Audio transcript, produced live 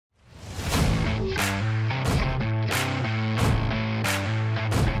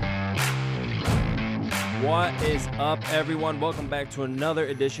What is up, everyone? Welcome back to another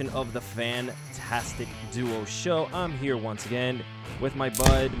edition of the Fantastic Duo Show. I'm here once again with my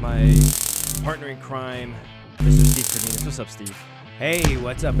bud, my partner in crime, Mr. Steve Cardenas. What's up, Steve? Hey,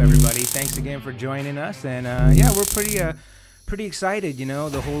 what's up, everybody? Thanks again for joining us. And yeah, we're pretty excited. You know,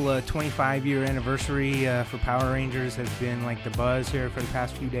 the whole 25-year anniversary for Power Rangers has been like the buzz here for the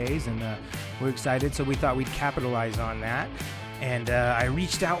past few days, and we're excited. So we thought we'd capitalize on that. And I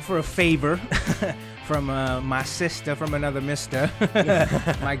reached out for a favor from my sister from another mister,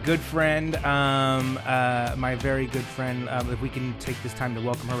 my good friend, my very good friend. If we can take this time to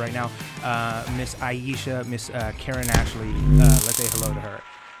welcome her right now, Miss Aisha, Miss Karan Ashley. Let's say hello to her.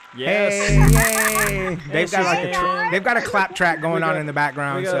 Yes. Hey, yay. They've got a clap track going on in the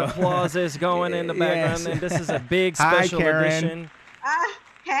background. We got applauses going in the background, and this is a big special edition.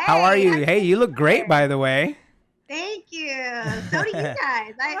 Hey, how are you? Hey, you look great, by the way. Thank you. So do you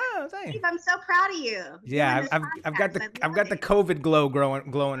guys. Thanks. I'm so proud of you. Yeah, I've got the COVID glow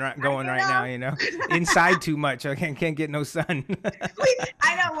going right now. You know, inside too much. I can't get no sun.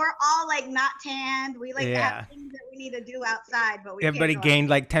 I know we're all like not tanned. We like to have things that we need to do outside, but we everybody gained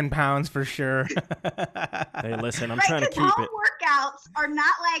like 10 pounds for sure. Hey, listen, I'm trying to keep home it. Workouts are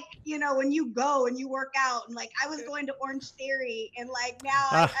not like, you know, when you go and you work out, and like I was going to Orange Theory, and like now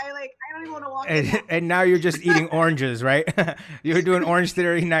I don't even want to walk in. And now you're just eating oranges, right? You're doing Orange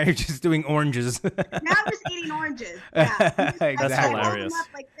Theory, now you're just doing oranges. Now I'm just eating oranges. Yeah. Exactly. That's hilarious. Up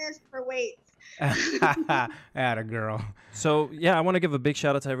like this for weights. Atta girl. So yeah, I want to give a big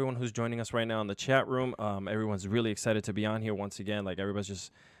shout out to everyone who's joining us right now in the chat room. Everyone's really excited to be on here once again. Like everybody's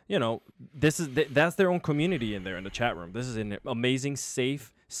just, you know, that's their own community in there in the chat room. This is an amazing,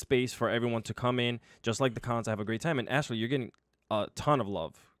 safe space for everyone to come in, just like the cons, to have a great time. And Ashley, you're getting a ton of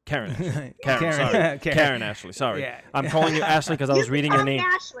love. Karen, sorry. Karen Ashley, sorry. Yeah. I'm calling you Ashley because I was reading your name.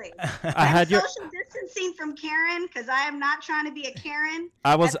 Ashley. I had social distancing from Karen because I am not trying to be a Karen.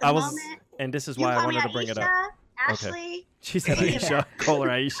 I was, and this is why I wanted to bring it up. Ashley. Okay. She said Aisha. Call her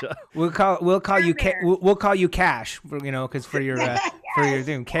Aisha. We'll call you Cash, you know, because for your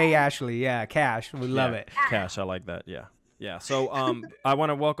thing, K Ashley, yeah, Cash. We love it. Cash, I like that. Yeah. Yeah, so I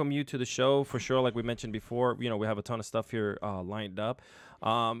want to welcome you to the show for sure. Like we mentioned before, you know, we have a ton of stuff here lined up.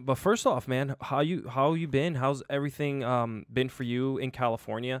 But first off, man, how you been? How's everything been for you in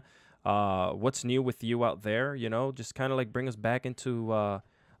California? What's new with you out there? You know, just kind of like bring us back into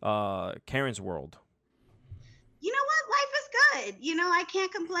Karen's world. You know what? Life is good. You know, I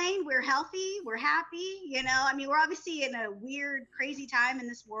can't complain. We're healthy. We're happy. You know, I mean, we're obviously in a weird, crazy time in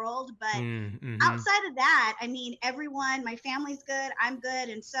this world. But outside of that, I mean, everyone, my family's good. I'm good.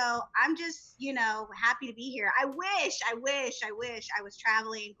 And so I'm just, you know, happy to be here. I wish I was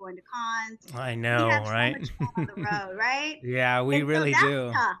traveling, going to cons. I know, right? So much fun on the road, right? Yeah, we really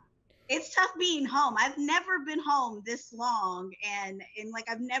do. Tough. It's tough being home. I've never been home this long, and like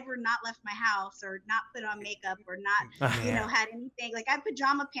I've never not left my house or not put on makeup or not, you know, had anything. Like I have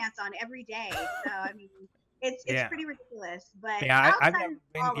pajama pants on every day. So I mean, it's pretty ridiculous. But yeah, I've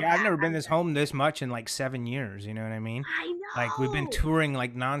never been this home this much in like 7 years. You know what I mean? I know. Like we've been touring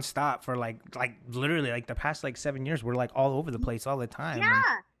like nonstop for like literally like the past like 7 years. We're like all over the place all the time. Yeah.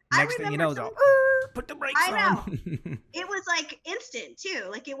 And next thing you know, it's all, put the brakes on. I know. It was like instant too.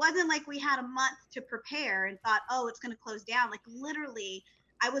 Like it wasn't like we had a month to prepare and thought, oh, it's going to close down. Like literally,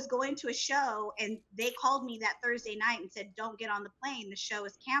 I was going to a show and they called me that Thursday night and said, don't get on the plane. The show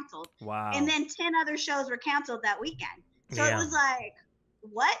is canceled. Wow. And then 10 other shows were canceled that weekend. So it was like,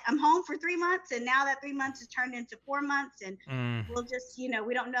 what? I'm home for 3 months, and now that 3 months has turned into 4 months, and we'll just, you know,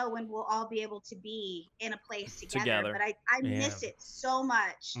 we don't know when we'll all be able to be in a place together. But I miss it so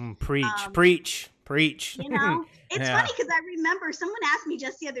much. Preach. You know, it's funny because I remember someone asked me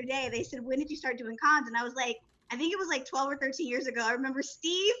just the other day, they said, when did you start doing cons? And I was like, I think it was like 12 or 13 years ago. I remember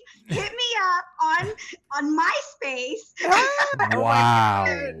Steve hit me up on MySpace. Wow.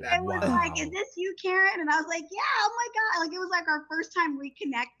 It was like, is this you, Karen? And I was like, yeah, oh my God. Like it was like our first time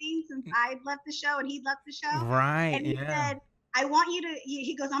reconnecting since I'd left the show and he'd left the show. Right. And he said, I want you to,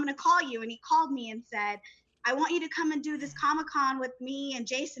 he goes, I'm going to call you. And he called me and said, I want you to come and do this Comic-Con with me and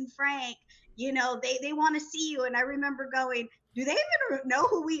Jason Frank. You know, they want to see you. And I remember going, do they even know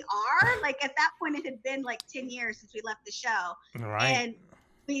who we are? Like at that point, it had been like 10 years since we left the show. Right. And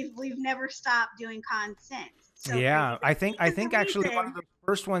we've never stopped doing cons since. So yeah, I think actually one of the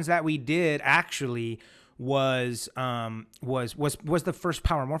first ones that we did actually was the first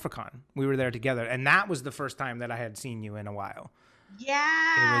Power Morphicon. We were there together, and that was the first time that I had seen you in a while.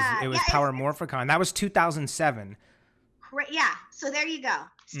 Yeah. It was Power Morphicon. That was 2007. Yeah. So there you go.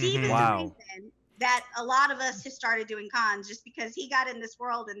 Steve is the reason that a lot of us have started doing cons, just because he got in this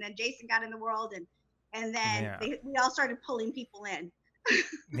world and then Jason got in the world, and and then Yeah. we all started pulling people in.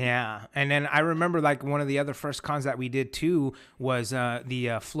 Yeah, and then I remember like one of the other first cons that we did too was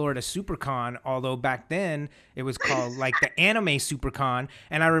the Florida SuperCon. Although back then it was called like the Anime SuperCon,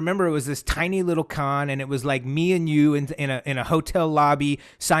 and I remember it was this tiny little con, and it was like me and you in a hotel lobby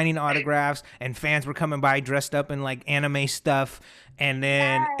signing autographs, and fans were coming by dressed up in like anime stuff. And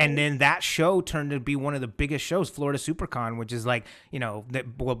then Yes. that show turned to be one of the biggest shows, Florida SuperCon, which is like,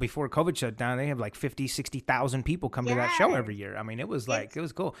 well, before COVID shut down, they have like 50, 60,000 people come to that show Yes. every year. I mean, it was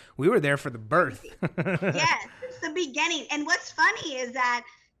It's cool. We were there for the birth. crazy. Yes, it's the beginning. And what's funny is that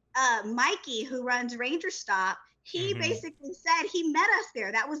Mikey, who runs Ranger Stop, he Hmm. basically said he met us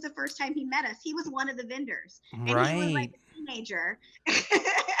there. That was the first time he met us. He was one of the vendors, and he was like Right. a teenager.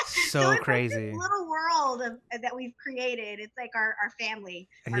 So So it's like this crazy. little world that we've created. It's like our family,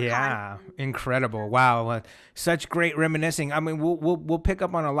 our con Yeah, family. incredible. Wow, such great reminiscing. I mean, we'll pick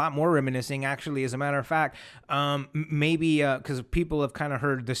up on a lot more reminiscing actually. As a matter of fact, maybe because people have kind of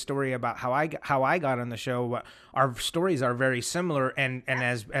heard the story about how I got on the show. But our stories are very similar, and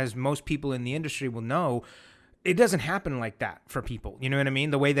as most people in the industry will know, it doesn't happen like that for people. You know what I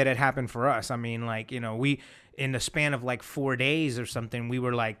mean? The way that it happened for us. I mean, like, we, in the span of like 4 days or something, we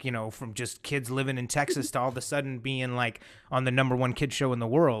were like, from just kids living in Texas to all of a sudden being like on the #1 kid show in the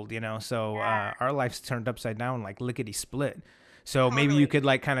world, So Yeah, our lives turned upside down like lickety split. So maybe you totally. could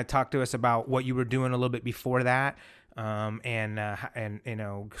like kind of talk to us about what you were doing a little bit before that, and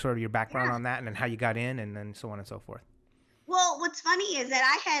sort of your background Yeah. on that, and then how you got in, and then so on and so forth. Well, what's funny is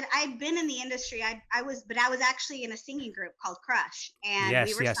that I'd been in the industry. I was actually in a singing group called Crush, and we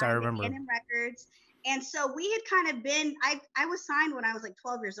Yes, were yes, I signed to remember. A&M Records. And so we had kind of been. I was signed when I was like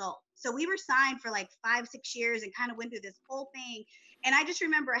 12 years old. So we were signed for like 5 6 years and kind of went through this whole thing. And I just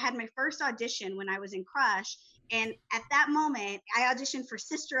remember I had my first audition when I was in Crush, and at that moment I auditioned for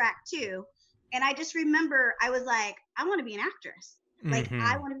Sister Act 2, and I just remember I was like, I want to be an actress. Like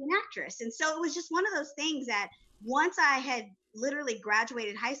I Mm-hmm. want to be an actress. And so it was just one of those things that once I had literally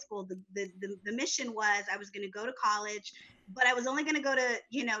graduated high school, the mission was I was going to go to college, but I was only going to go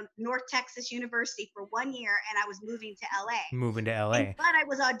to, North Texas University for 1 year, and I was moving to LA. Moving to And LA. but I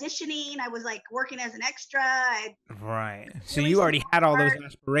was auditioning, I was like working as an extra. I Right. So really you super already had all those hard.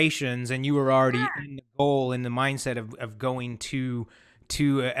 aspirations, and you were already Yeah, in the goal, in the mindset of going to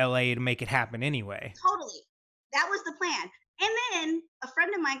LA to make it happen anyway. totally. That was the plan. And then a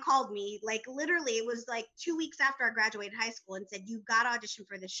friend of mine called me, like literally, it was like 2 weeks after I graduated high school, and said, "You got to audition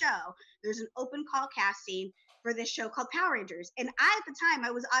for this show. There's an open call casting for this show called Power Rangers." And at the time,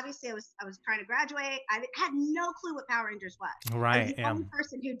 I was trying to graduate. I had no clue what Power Rangers was. I was Right. the Yeah. only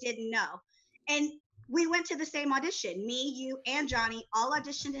person who didn't know. And we went to the same audition. Me, you, and Johnny all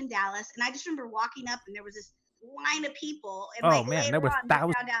auditioned in Dallas. And I just remember walking up, and there was this line of people. And Oh like man, later there were on, we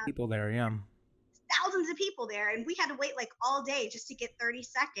thousands found of out people there. Yeah. thousands of people there, and we had to wait like all day just to get 30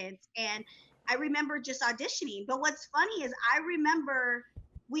 seconds. And I remember just auditioning. But what's funny is I remember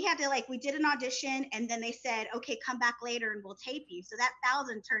we had to, like, we did an audition, and then they said, okay, come back later and we'll tape you. So that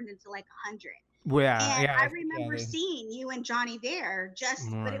 1,000 turned into like 100. Well, yeah. And Yeah. I Yeah. remember seeing you and Johnny there, just,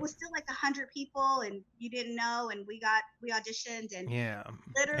 but it Right. was still like 100 people, and you didn't know. And we auditioned, and Yeah.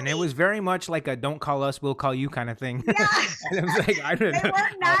 And it was literally, very much like a "don't call us, we'll call you" kind of thing. yeah, And it was like I they didn't. weren't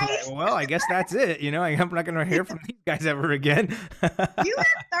I was like, nice. well, I guess that's it. I'm not gonna hear from these guys ever again. You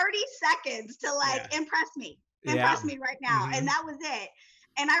had 30 seconds to like Yeah. Yeah. impress me right now. Hmm. And that was it.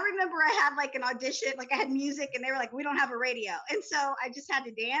 And I remember I had like an audition, like I had music, and they were like, we don't have a radio. And so I just had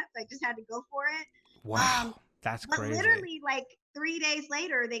to dance. I just had to go for it. Um, Wow, that's but crazy. literally, like 3 days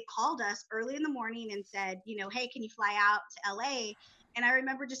later, they called us early in the morning and said, hey, can you fly out to LA? And I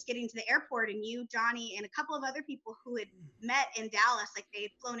remember just getting to the airport, and you, Johnny, and a couple of other people who had met in Dallas, like they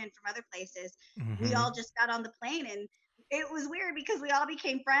had flown in from other places, we Hmm. all just got on the plane. And it was weird because we all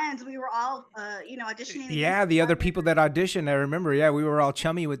became friends. We were all, auditioning against Yeah, each the other other. people that auditioned, I remember. Yeah, we were all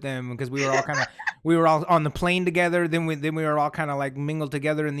chummy with them because we were all on the plane together. Then we were all kind of like mingled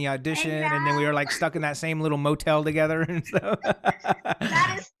together in the audition, Hanging and then we out. were like stuck in that same little motel together and stuff.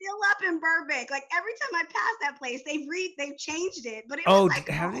 That is still up in Burbank. Like every time I pass that place, they've changed it, but it was Oh, like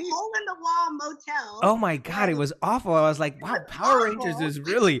a have they? hole in the wall motel. Oh my God, it Like was awful. I was like, it wow, was Power Rangers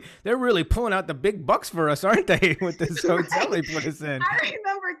awful. they're really pulling out the big bucks for us, aren't they? With this hotel Right? they put us in. I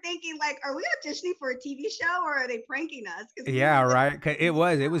remember thinking, like, are we auditioning for a TV show, or are they pranking us? Because we were Yeah, literally right. 'Cause in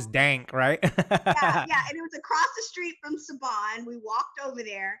this it was motel. dank, right? Yeah, yeah, and it was across the street from Saban. We walked over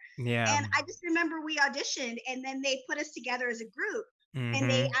there, Yeah. and I just remember we auditioned, and then they put us together as a group, and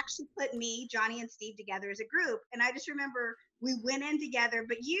they Hmm. actually put me, Johnny, and Steve together as a group. And I just remember We went in together,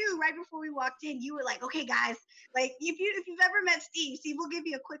 but you, right before we walked in, you were like, okay, guys, like if you've ever met Steve will give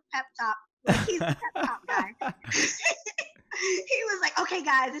you a quick pep talk. Like he's the pep talk guy. He was like, okay,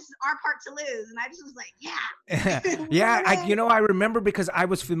 guys, this is our part to lose. And I just was like, yeah. Yeah, I remember because I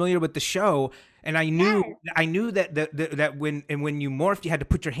was familiar with the show, and I knew that when you morphed, you had to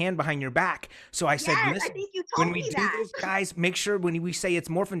put your hand behind your back. So I said, yes, listen, I think you told when we me do that. this, guys, make sure when we say it's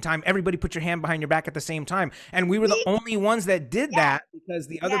Morphin time, everybody put your hand behind your back at the same time. And we were the only ones that did that because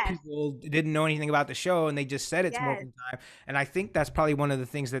the other people didn't know anything about the show, and they just said it's Morphin time. And I think that's probably one of the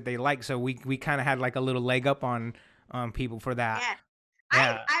things that they like. So we kind of had like a little leg up on people for that. Yeah.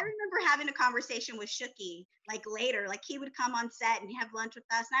 I remember having a conversation with Shooky like later, like he would come on set and have lunch with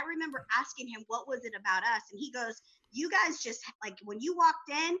us. And I remember asking him, what was it about us? And he goes, you guys just like when you walked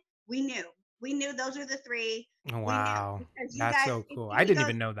in, we knew those are the three. Wow. That's guys, so cool. I didn't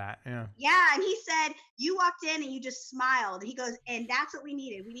even know that. Yeah. And he said, you walked in and you just smiled. And he goes, and that's what we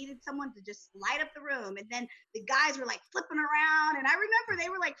needed. We needed someone to just light up the room. And then the guys were like flipping around. And I remember they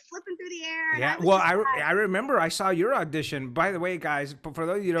were like flipping through the air. Yeah. Well, I remember I saw your audition. By the way, guys, for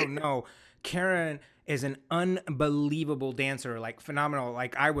those of you who don't know, Karan is an unbelievable dancer, like phenomenal.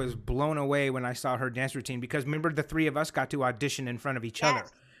 Like I was blown away when I saw her dance routine because remember the three of us got to audition in front of each other.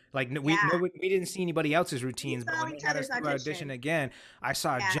 Like we didn't see anybody else's routines, but when they had us do audition again, I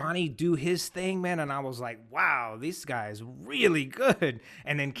saw Johnny do his thing, man, and I was like, wow, this guy is really good.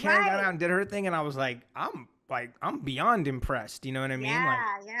 And then Karen got out and did her thing, and I was like, I'm beyond impressed. You know what I mean?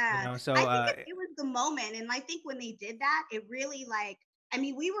 Yeah. You know, so I think it was the moment, and I think when they did that, it really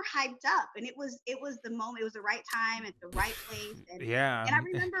we were hyped up, and it was the moment. It was the right time at the right place. And, yeah. And I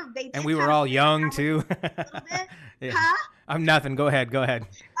remember they did and we were all young too. A little bit. Yeah. Huh? I'm nothing. Go ahead.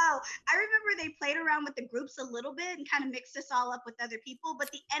 Oh, I remember they played around with the groups a little bit and kind of mixed us all up with other people, but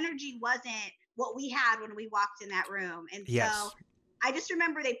the energy wasn't what we had when we walked in that room. And so I just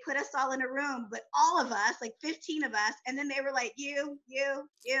remember they put us all in a room, but all of us, like 15 of us, and then they were like, you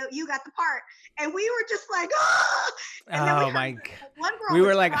got the part. And we were just like, oh! And then my God. One girl we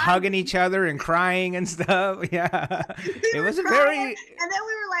were like crying. hugging each other and crying and stuff. Yeah. It was very... And then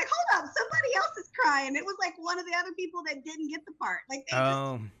we were like, hold up, somebody else is crying. It was like one of the other people that didn't get the part. Like they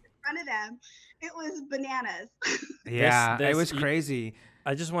just in front of them. It was bananas. Yeah, it was crazy.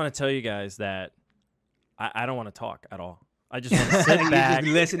 I just want to tell you guys that I don't want to talk at all. I just want to sit back,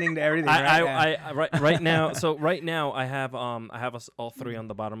 listening to everything. Right now. So right now, I have us all three on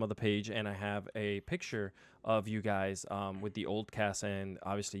the bottom of the page, and I have a picture of you guys with the old cast, and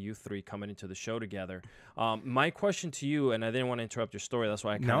obviously you three coming into the show together. My question to you, and I didn't want to interrupt your story, that's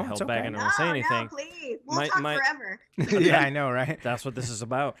why I kind of held back and didn't say anything. No, please, we'll talk forever. Yeah, I know, right? That's what this is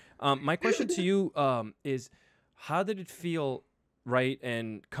about. My question to you is, how did it feel, right,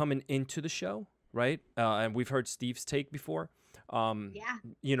 and coming into the show? Right, and we've heard Steve's take before.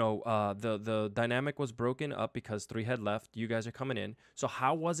 You know, the dynamic was broken up because three had left. You guys are coming in. So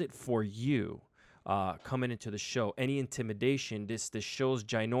how was it for you coming into the show? Any intimidation? This show's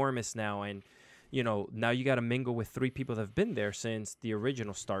ginormous now, and you know now you got to mingle with three people that have been there since the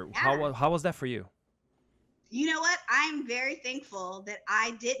original start. Yeah. How was that for you? You know what? I'm very thankful that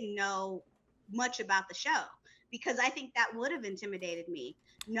I didn't know much about the show, because I think that would have intimidated me,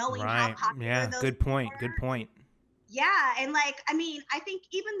 knowing how popular those good point. were. Good point. Yeah, and like, I mean, I think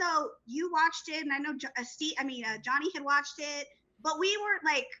even though you watched it, and I know Johnny had watched it, but we weren't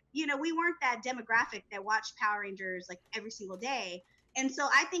like, we weren't that demographic that watched Power Rangers like every single day. And so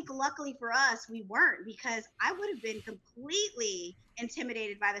I think luckily for us, we weren't, because I would have been completely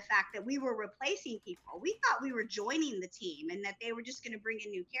intimidated by the fact that we were replacing people. We thought we were joining the team and that they were just going to bring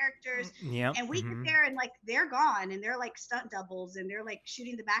in new characters. Yeah. And we get there and like they're gone and they're like stunt doubles and they're like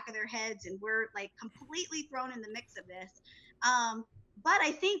shooting the back of their heads and we're like completely thrown in the mix of this. But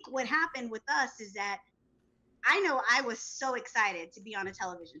I think what happened with us is that I know I was so excited to be on a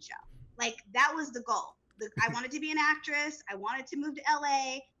television show. Like that was the goal. I wanted to be an actress. I wanted to move to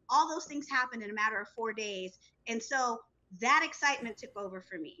LA. All those things happened in a matter of 4 days. And so that excitement took over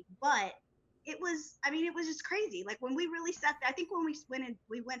for me. But it was just crazy. Like when we really sat there, I think when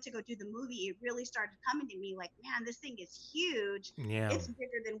we went to go do the movie, it really started coming to me like, man, this thing is huge. Yeah. It's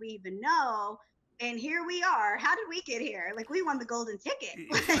bigger than we even know. And here we are. How did we get here? Like we won the golden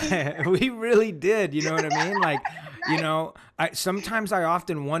ticket. We really did. You know what I mean? Like, right. Sometimes I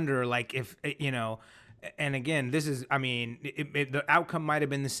often wonder, like, if, and again, this is, the outcome might have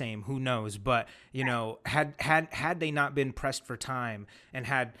been the same. Who knows? But, had they not been pressed for time and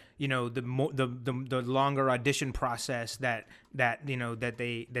had, the longer audition process that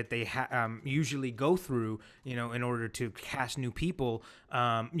they usually go through, in order to cast new people,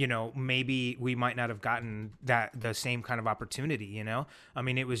 you know, maybe we might not have gotten the same kind of opportunity, you know? I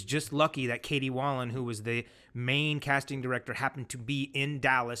mean, it was just lucky that Katie Wallen, who was the main casting director, happened to be in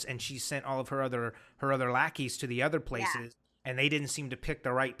Dallas, and she sent all of her other lackeys to the other places, and they didn't seem to pick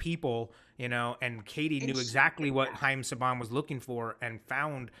the right people, you know, and Katie knew exactly what Haim Saban was looking for and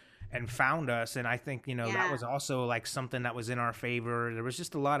found us. And I think, you know, that was also like something that was in our favor. There was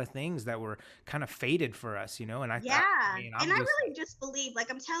just a lot of things that were kind of fated for us, you know. And I thought, I really just believe, like,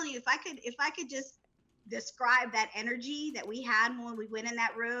 I'm telling you, if I could just describe that energy that we had when we went in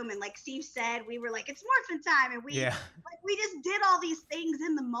that room, and like Steve said, we were like, it's Morphin time, and we just did all these things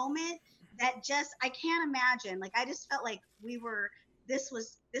in the moment that just, I can't imagine. Like, I just felt like this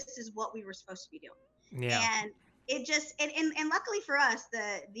is what we were supposed to be doing. And it just, and luckily for us,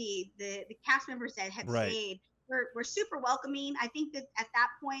 the cast members that had stayed were super welcoming. I think that at that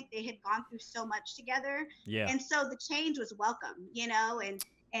point they had gone through so much together, and so the change was welcome, you know.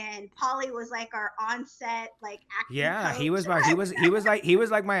 And Polly was like our on-set like acting coach. He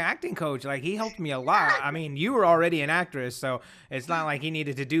was like my acting coach. Like, he helped me a lot. I mean, you were already an actress, so it's not like he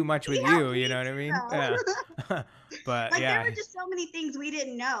needed to do much with you. You know what I mean? But like, there were just so many things we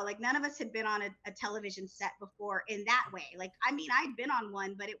didn't know. Like, none of us had been on a television set before in that way. Like, I mean, I'd been on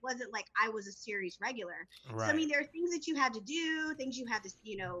one, but it wasn't like I was a series regular. So I mean, there are things that you had to do, things you had to,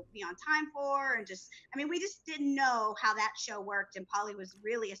 you know, be on time for, and just, I mean, we just didn't know how that show worked, and Polly was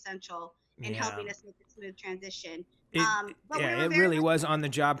really essential in helping us make a smooth transition. It really was on the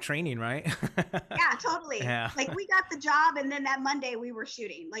job training, right? Yeah, totally. Like, we got the job, and then that Monday we were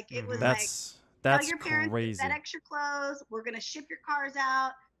shooting. Like, it was that's tell your parents crazy. that extra clothes. We're gonna ship your cars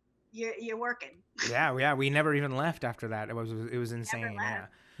out. You're working. We never even left after that. It was insane.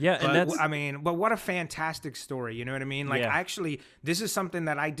 Yeah, and that's, I mean, but what a fantastic story. You know what I mean? Like, actually, this is something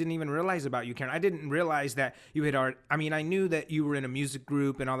that I didn't even realize about you, Karen. I didn't realize that you had I mean, I knew that you were in a music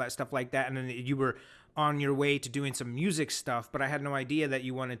group and all that stuff like that, and then you were on your way to doing some music stuff, but I had no idea that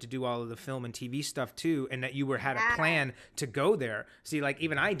you wanted to do all of the film and TV stuff too, and that you had a plan to go there. See, like,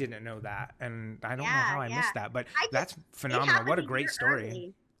 even I didn't know that, and I don't know how I missed that, but that's phenomenal. What a great story.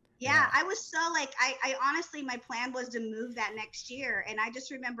 Early. Yeah, I was so like, I honestly, my plan was to move that next year. And I just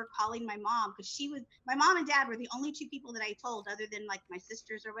remember calling my mom, because my mom and dad were the only two people that I told, other than like my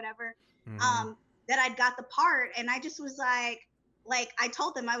sisters or whatever, that I'd got the part. And I just was like, I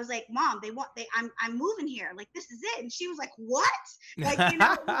told them, I was like, Mom, I'm moving here. Like, this is it. And she was like, what? Like, you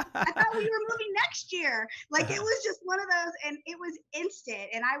know, I thought we were moving next year. Like, it was just one of those, and it was instant,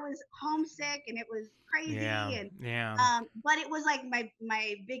 and I was homesick, and it was crazy. But it was like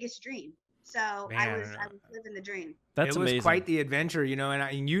my biggest dream. So I was living the dream. That's amazing. It was quite the adventure, you know,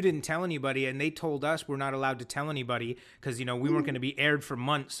 and you didn't tell anybody, and they told us we're not allowed to tell anybody because, you know, we weren't going to be aired for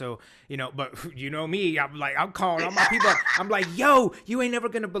months. So, you know, but you know me, I'm calling all my people. I'm like, yo, you ain't never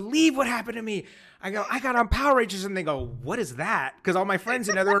going to believe what happened to me. I got on Power Rangers, and they go, what is that? Because all my friends,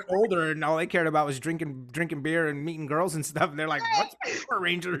 you know, they're older, and all they cared about was drinking beer and meeting girls and stuff. And they're like, what's Power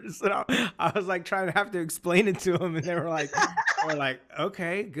Rangers? And I was like trying to have to explain it to them, and they were like,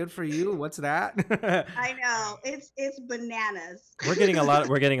 okay, good for you. What's that? I know, it's bananas. We're getting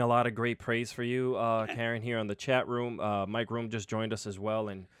a lot of great praise for you, Karen, here on the chat room. Mike Room just joined us as well,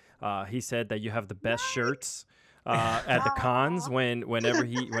 and he said that you have the best shirts at the cons whenever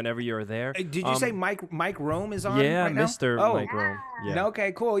you're there. Did you say Mike Rome is on? Yeah, right Mr. Now? Mike Rome. Yeah.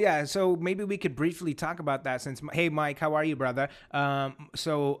 Okay, cool. Yeah, so maybe we could briefly talk about that. Hey, Mike, how are you, brother?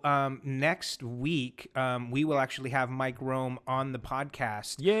 Next week we will actually have Mike Rome on the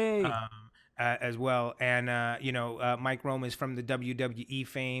podcast. Yay! As well, and Mike Rome is from the WWE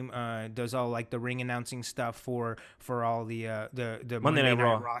fame. Does all like the ring announcing stuff for all the Monday Night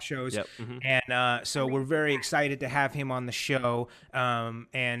Raw shows. Yep. And so we're very excited to have him on the show.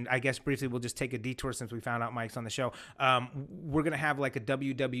 And I guess briefly we'll just take a detour since we found out Mike's on the show. We're gonna have like a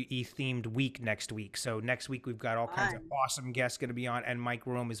WWE themed week next week. So next week we've got all kinds of awesome guests gonna be on, and Mike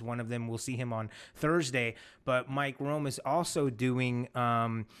Rome is one of them. We'll see him on Thursday. But Mike Rome is also doing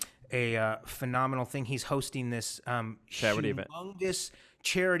a phenomenal thing. He's hosting this humongous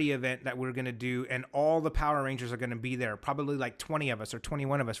charity event that we're going to do, and all the Power Rangers are going to be there, probably like 20 of us or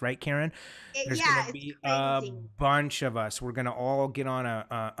 21 of us, right, Karen? There's going to be a bunch of us. We're going to all get on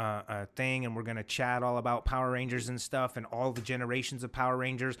a thing, and we're going to chat all about Power Rangers and stuff, and all the generations of Power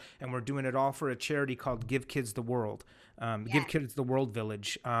Rangers, and we're doing it all for a charity called Give Kids the World. Give Kids the World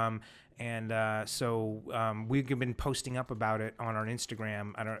Village. And we've been posting up about it on our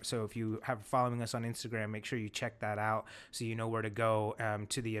Instagram. So if you have following us on Instagram, make sure you check that out so you know where to go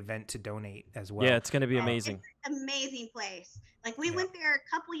to the event to donate as well. Yeah, it's going to be amazing. It's an amazing place. Like we went there a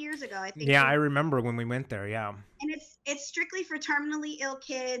couple years ago, I think. Yeah, I remember when we went there. Yeah. And it's strictly for terminally ill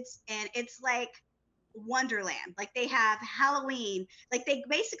kids, and it's like Wonderland. Like they have Halloween. Like they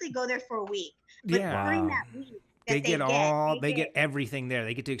basically go there for a week. But during that week, they get everything there.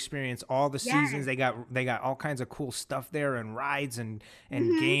 They get to experience all the seasons. They got all kinds of cool stuff there, and rides and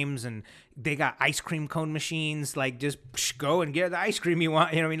games, and they got ice cream cone machines. Like just go and get the ice cream you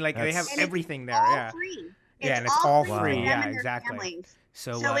want. You know what I mean? Like they have everything there. All free. And it's all free. For them Yeah, and their exactly. families.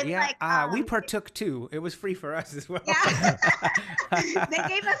 So we partook too. It was free for us as well. Yeah. They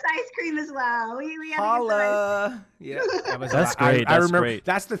gave us ice cream as well. We had to get some ice cream. Yeah, that's great. I remember great.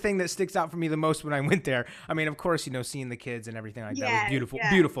 That's the thing that sticks out for me the most when I went there. I mean, of course, seeing the kids and everything like that was beautiful,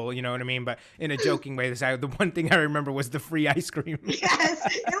 beautiful. You know what I mean? But in a joking way, the one thing I remember was the free ice cream. Yes,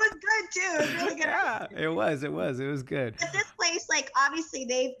 it was good too. It was really good. Yeah, it was good. But this place, like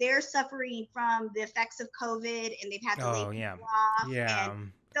obviously they're suffering from the effects of COVID, and they've had to lay people off. Yeah.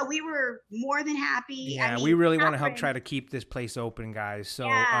 And so we were more than happy. Yeah, I mean, we really want to help try to keep this place open, guys. So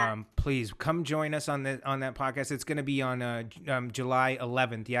please come join us on that podcast. It's going to be on July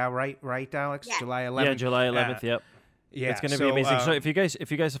 11th. Yeah, right, Alex? Yeah. July 11th. Yeah, July 11th. Yep. Yeah, it's going to be amazing. So if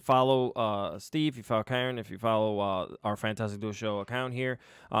you guys follow Steve, if you follow Karan, if you follow our Fantastic Duo Show account here,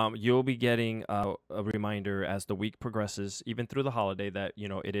 you'll be getting a reminder as the week progresses, even through the holiday, that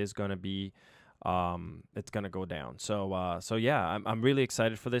it is going to be. It's gonna go down. So yeah, I'm really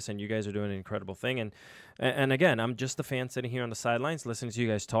excited for this, and you guys are doing an incredible thing. And again, I'm just a fan sitting here on the sidelines listening to you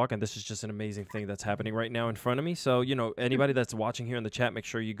guys talk, and this is just an amazing thing that's happening right now in front of me. So anybody that's watching here in the chat, make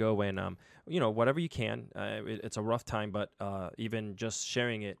sure you go and whatever you can. It's a rough time, but even just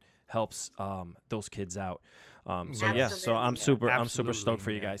sharing it helps those kids out. So I'm super stoked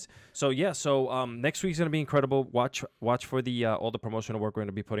for you guys. So next week's gonna be incredible. Watch for the all the promotional work we're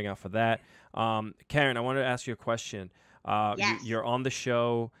gonna be putting out for that. Karen, I wanted to ask you a question. Yes. You're on the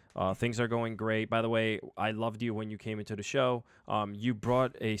show. Things are going great. By the way, I loved you when you came into the show. You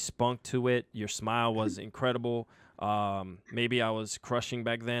brought a spunk to it. Your smile was incredible. Maybe I was crushing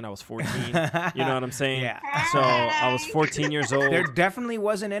back then. I was 14. You know what I'm saying? Yeah. So I was 14 years old. There definitely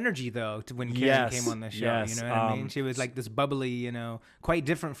was an energy though when Karen came on the show. Yes. You know what I mean? She was like this bubbly, quite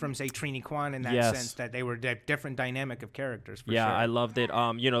different from say Trini Kwan in that sense that they were different dynamic of characters. For sure. I loved it.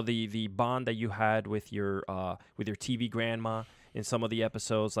 The bond that you had with your TV grandma in some of the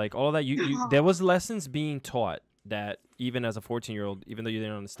episodes, like all that. You there was lessons being taught that even as a 14-year-old, even though you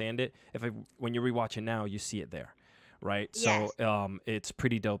didn't understand it, when you rewatch it now, you see it there. Right. Yes. So it's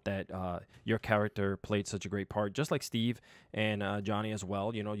pretty dope that your character played such a great part, just like Steve and Johnny as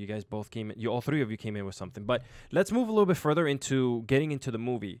well. You guys both came in, all three of you came in with something. But let's move a little bit further into getting into the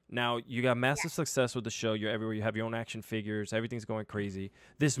movie. Now, you got massive success with the show. You're everywhere. You have your own action figures. Everything's going crazy.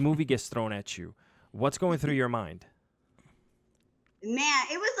 This movie gets thrown at you. What's going through your mind? Man,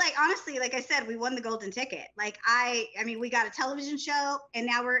 it was like, honestly, like I said, we won the golden ticket. Like I mean, we got a television show, and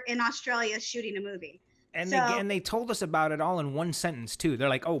now we're in Australia shooting a movie. And they told us about it all in one sentence too. They're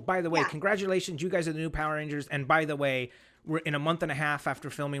like, "Oh, by the way, congratulations, you guys are the new Power Rangers. And by the way, we're in a month and a half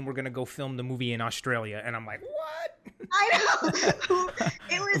after filming, we're gonna go film the movie in Australia." And I'm like, "What?" I know.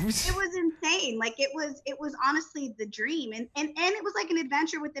 It was insane. Like it was honestly the dream, and it was like an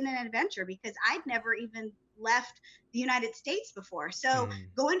adventure within an adventure, because I'd never even left the United States before. So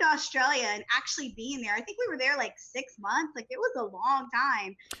going to Australia and actually being there, I think we were there like 6 months. Like it was a long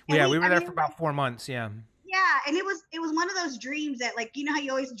time. And we were there for about 4 months. Yeah. Yeah, and it was one of those dreams that, like, how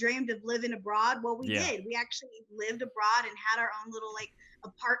you always dreamed of living abroad. Well, we did. We actually lived abroad and had our own little like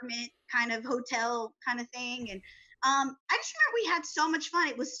apartment kind of hotel kind of thing. And I just remember we had so much fun.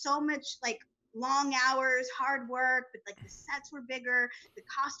 It was so much like long hours, hard work, but like the sets were bigger, the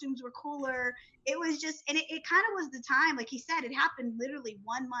costumes were cooler. It was just, and it kind of was the time, like he said, it happened literally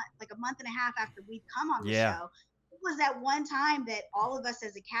 1 month, like a month and a half after we'd come on the show. It was that one time that all of us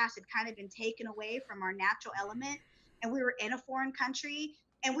as a cast had kind of been taken away from our natural element, and we were in a foreign country,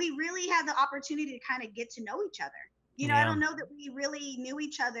 and we really had the opportunity to kind of get to know each other. I don't know that we really knew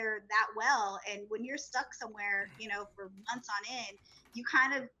each other that well. And when you're stuck somewhere, for months on end, you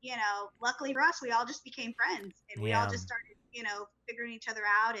kind of, luckily for us, we all just became friends, and we all just started, figuring each other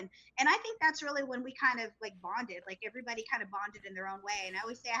out. And I think that's really when we kind of like bonded, like everybody kind of bonded in their own way. And I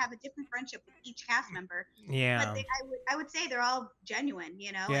always say I have a different friendship with each cast member. Yeah. But I would say they're all genuine,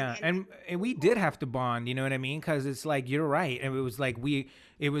 Yeah. And we did have to bond, you know what I mean? Cause it's like, you're right. And it was like,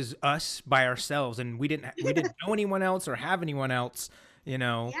 it was us by ourselves, and we didn't know anyone else or have anyone else.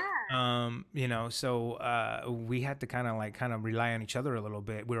 Yeah. So we had to kind of rely on each other a little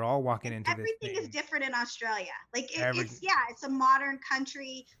bit. We were all walking into this Everything is thing. different in Australia. Like Every, it's a modern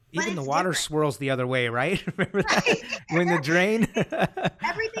country, but even the it's water different. swirls the other way, right? Remember that Right? when the drain?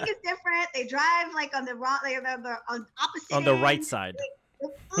 Everything is different. They drive like on the wrong, like the on opposite On the right ends. side. The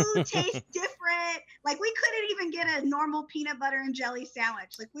food tastes different. Like we couldn't even get a normal peanut butter and jelly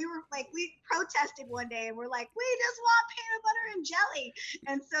sandwich. Like we protested one day and we're like, we just want peanut butter and jelly.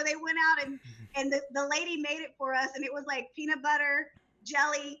 And so they went out and the lady made it for us, and it was like peanut butter,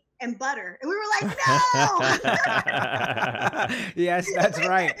 jelly, and butter. And we were like, no. Yes, that's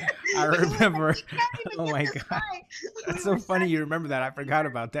right. I remember. We can't even Oh get my this God. right. That's We so were funny such you remember that. I forgot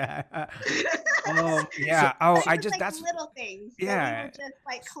about that. Oh Yeah. but it I was just like that's little things that we yeah. were just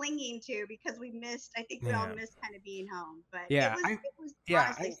like clinging to because we missed. I think we all Yeah. missed kind of being home, but Yeah. it was Yeah,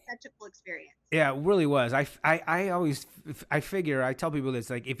 honestly such a cool experience. Yeah, it really was. I always, I figure, I tell people this,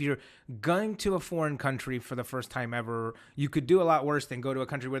 like, if you're going to a foreign country for the first time ever, you could do a lot worse than go to a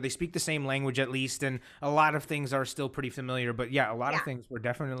country where they speak the same language at least, and a lot of things are still pretty familiar. But yeah, a lot of Yeah. things were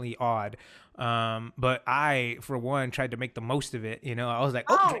definitely odd. But I, for one, tried to make the most of it. I was like,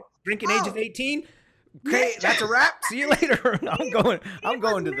 Oh, drinking age is oh, 18. Okay, Mr. that's a wrap. See you later. I'm going. He I'm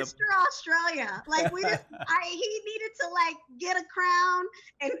going to was the. Mr. Australia. Like he needed to like get a crown,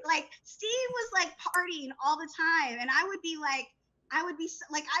 and like Steve was like partying all the time, and I would be like, I was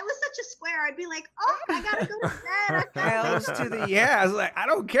such a square. I'd be like, oh, I gotta go to bed. Hells to the I was like, I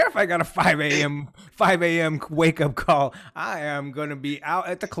don't care if I got a 5 a.m. wake up call. I am gonna be out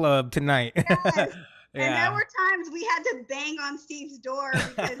at the club tonight. Yes. Yeah. And there were times we had to bang on Steve's door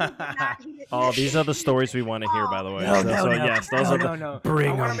because he didn't Oh, these are the stories we want to hear, by the way. No, Yes, those are the no. bring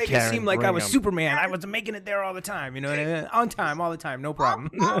I want them, to make Karen, it seem like I bring was 'em. Superman. I was making it there all the time. You know what I mean? On time, all the time, no problem.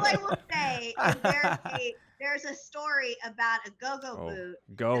 All I will say is there's a story about a go-go boot.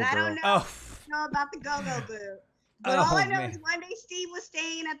 Go, And I girl. don't know about the go-go boot. But Oh, all I know man. is one day Steve was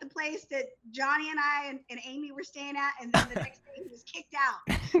staying at the place that Johnny and I and Amy were staying at, and then the next day he was kicked out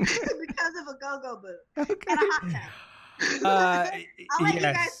because of a go-go boot and a hot tub. I'll let you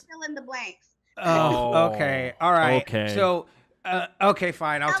guys fill in the blanks. Oh, okay. All right. Okay. So, okay,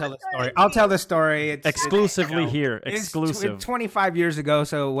 fine. I'll Tell tell the the story. story, I'll tell please. the story. It's Exclusively here. It's Exclusive. 25 years ago,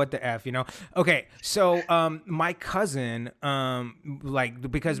 so what the F, Okay, so my cousin,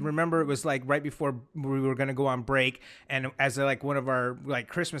 because remember it was like right before we were gonna go on break, and as like one of our like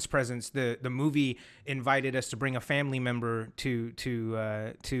Christmas presents, the movie invited us to bring a family member to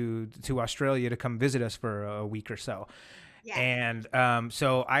Australia to come visit us for a week or so. Yes. And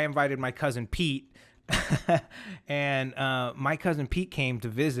so I invited my cousin Pete. And my cousin Pete came to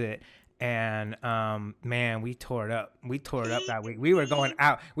visit, and man, we tore it up. We tore it up that week. We were going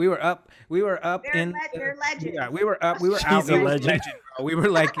out. We were up in. They're legends. Yeah, we were up. We were out. She's a legend. Bro. We were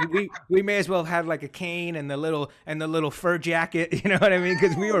like, we may as well have like a cane and the little fur jacket. You know what I mean?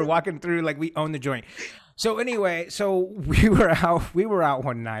 Because we were walking through like we owned the joint. So anyway, we were out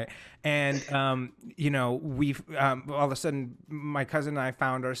one night, and we all of a sudden my cousin and I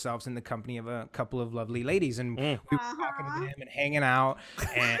found ourselves in the company of a couple of lovely ladies, and we were talking to them and hanging out,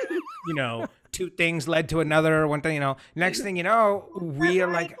 and two things led to another. One thing, next thing you know, we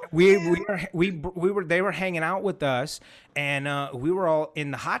are like they were hanging out with us, and we were all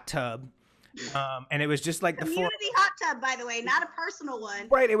in the hot tub. And it was just like community hot tub, by the way, not a personal one.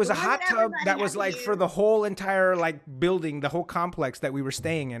 Right, it was a one hot that tub everybody that had was to like use. for the whole entire like building, the whole complex that we were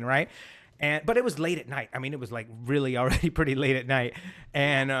staying in, right? But it was late at night. I mean, it was like really already pretty late at night,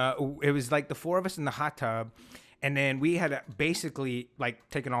 and it was like the four of us in the hot tub. And then we had basically like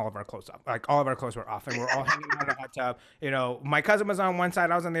taken all of our clothes off. Like all of our clothes were off, and we're all hanging out in the hot tub. My cousin was on one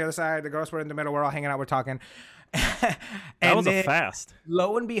side, I was on the other side. The girls were in the middle. We're all hanging out. We're talking. That was a fast.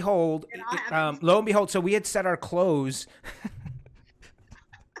 Lo and behold, so we had set our clothes.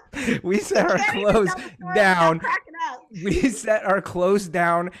 We set our clothes down. We set our clothes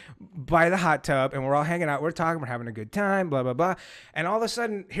down by the hot tub, and we're all hanging out. We're talking. We're having a good time. Blah blah blah. And all of a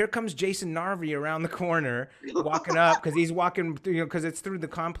sudden, here comes Jason Narvi around the corner, walking up because he's walking, because it's through the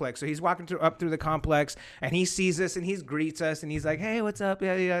complex. So he's walking up through the complex, and he sees us and he greets us, and he's like, "Hey, what's up?"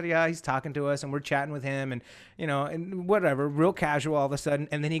 Yeah. He's talking to us, and we're chatting with him, and and whatever, real casual. All of a sudden,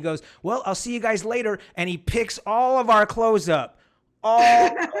 and then he goes, "Well, I'll see you guys later," and he picks all of our clothes up. All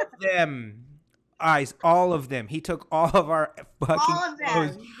of them. All of them. He took all of our fucking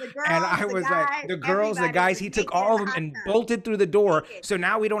clothes. The girls, and I was like, the girls, the guys, he took all of them and bolted through the door. So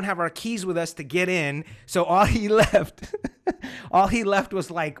now we don't have our keys with us to get in. So all he left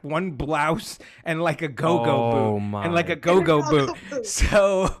was like one blouse and like a go-go boot. And like a go-go boot.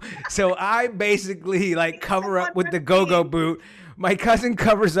 So I basically like cover up with the go-go boot. my cousin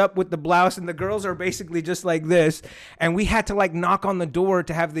covers up with the blouse, and the girls are basically just like this. And we had to like knock on the door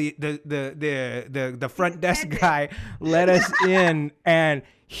to have the front desk guy let us in, and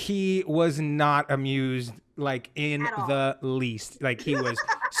he was not amused, like in the least. Like he was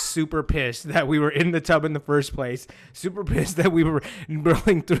super pissed that we were in the tub in the first place, super pissed that we were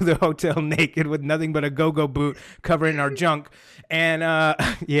rolling through the hotel naked with nothing but a go-go boot covering our junk. And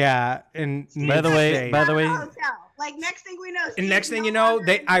yeah, and by the way, like next thing we know, and next thing you know,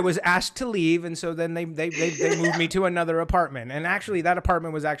 I was asked to leave, and so then they moved me to another apartment, and actually that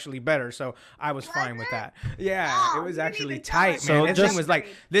apartment was actually better, so I was fine with that. Yeah, it was actually tight, man.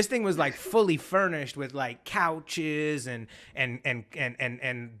 This thing was like fully furnished with like couches and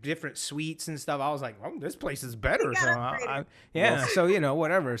different suites and stuff. I was like, oh, this place is better. So yeah, so you know,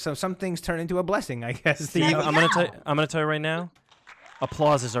 whatever. So some things turn into a blessing, I guess. Steve, I'm gonna tell you right now.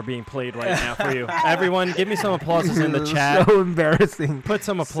 Applauses are being played right now for you. Everyone, give me some applauses in the chat. So embarrassing. Put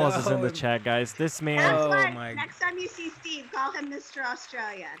some applauses in the chat, guys. This man. Next time you see Steve, call him Mr.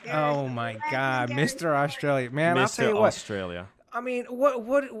 Australia. Oh my God, Mr. Australia, man! I'll tell you what. Australia. I mean,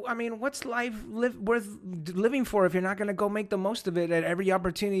 what's life worth living for if you're not going to go make the most of it at every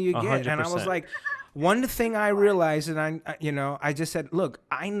opportunity you get? 100%. And I was like, one thing I realized, and I just said, look,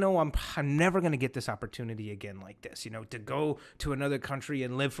 I know I'm never going to get this opportunity again like this, to go to another country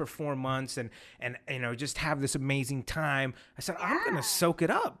and live for 4 months and just have this amazing time. I said, I'm going to soak it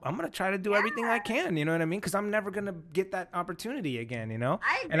up. I'm going to try to do everything I can, you know what I mean? Because I'm never going to get that opportunity again,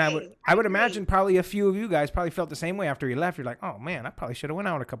 I agree. I would imagine probably a few of you guys probably felt the same way after you left. You're like, oh man, I probably should have went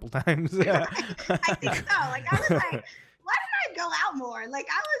out a couple times. I think so. Like I was like, why didn't I go out more? Like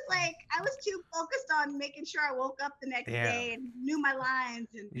I was too focused on making sure I woke up the next day and knew my lines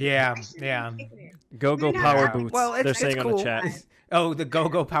and Go power boots. Well, they're saying cool. on the chat. Oh, the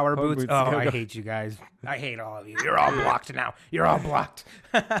go power boots. Oh, I hate you guys. I hate all of you. You're all blocked now. You're all blocked.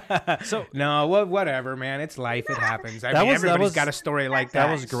 So no, whatever, man. It's life. It happens. I mean, everybody's got a story like that.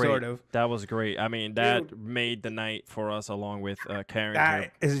 That was great. Sort of. That was great. I mean, that made the night for us, along with Karen.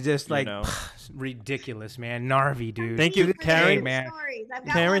 That is just like ridiculous, man. Narvi, dude. Thank you, Karen. Man. I've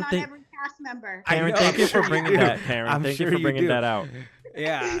got one on every cast member. Karen, thank you for bringing that. Karen, thank you for bringing that out.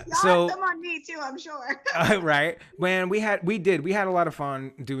 Yeah. So some on me too, I'm sure. Right. Man, we had a lot of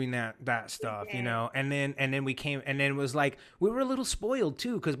fun doing that stuff, and then we came, and then it was like we were a little spoiled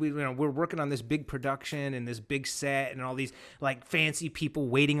too, because we're working on this big production and this big set and all these like fancy people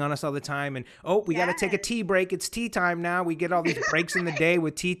waiting on us all the time, and we got to take a tea break. It's tea time now. We get all these breaks in the day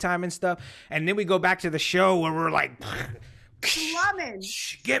with tea time and stuff, and then we go back to the show where we're like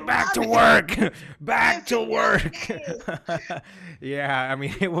get back to work. Back to work. Yeah, I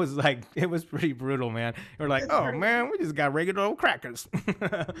mean, it was pretty brutal, man. We're like, oh man, we just got regular old crackers. We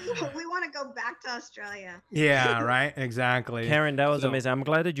want to go back to Australia. Yeah, right. Exactly. Karen, that was amazing. I'm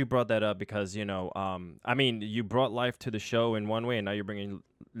glad that you brought that up because I mean, you brought life to the show in one way, and now you're bringing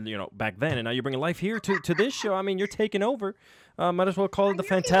back then, and now you're bringing life here to this show. I mean, you're taking over. Might as well call it the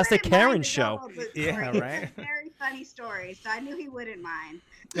Fantastic Karen Show. Yeah, right. Very funny story, so I knew he wouldn't mind.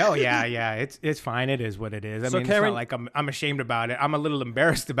 Oh yeah, it's fine. It is what it is. I mean, Karen, it's not like I'm ashamed about it. I'm a little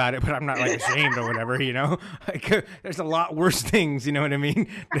embarrassed about it, but I'm not like ashamed or whatever. Like, there's a lot worse things. You know what I mean?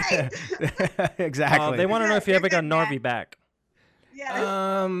 Right. Exactly. They want to know if you ever got Narvi back.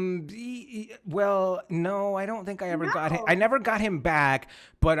 Yeah. Well, no, I don't think I ever got him. I never got him back,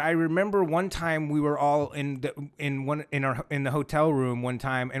 but I remember one time we were all in the hotel room one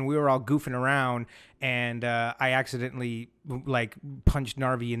time, and we were all goofing around, and I accidentally like punched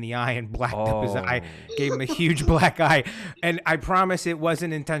Narvi in the eye and blacked up his eye, gave him a huge black eye, and I promise it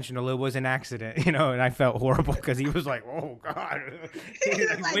wasn't intentional. It was an accident, and I felt horrible because he was like, oh God, he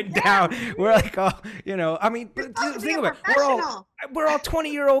like went down. We're like, I mean, think about it. We're all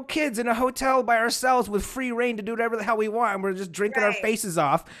 20-year-old kids in a hotel by ourselves with free reign to do whatever the hell we want, and we're just drinking our faces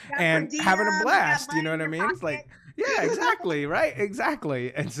off and having a blast. You know what I mean? It's like, yeah, exactly, right,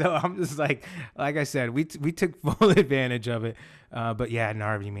 exactly. And so I'm just like I said, we took full advantage of it. But yeah,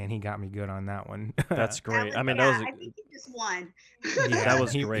 Narvi, man, he got me good on that one. That's great. I mean, I think he just won. Yeah, that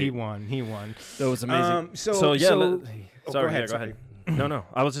was great. He won. That was amazing. Go ahead. No.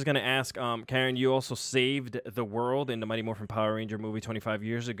 I was just going to ask, Karen, you also saved the world in the Mighty Morphin Power Ranger movie 25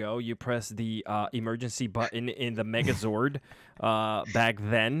 years ago. You pressed the emergency button in the Megazord back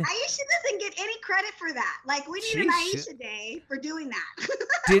then. Aisha doesn't get any credit for that. Like, we need an Aisha Day for doing that.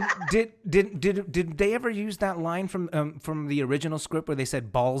 Did they ever use that line from the original script where they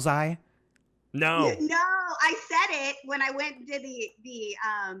said "Bullseye"? No, I said it when I went and did the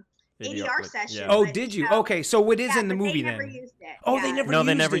ADR session. Oh, but, did you? Okay, so it is in the but movie they never then. used it. Oh, Yeah. they never No, used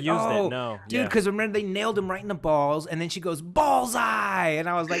they it. never used oh, it. No, dude, yeah. because remember they nailed him right in the balls, and then she goes bullseye, and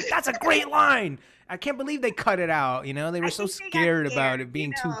I was like, that's a great line. I can't believe they cut it out. You know, they were so think they got scared about it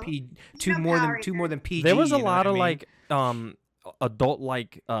being Power too more than Rangers. PG. There was a you know lot what I of mean? like adult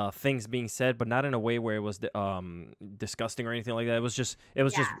like things being said, but not in a way where it was disgusting or anything like that. It was just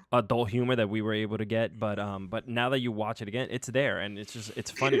adult humor that we were able to get. But now that you watch it again, it's there, and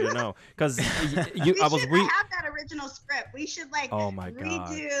it's funny to know because I have that original script. We should like oh my God.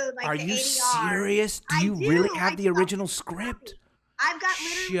 redo like Are the you ADR. serious? Do you really have the original script? I've got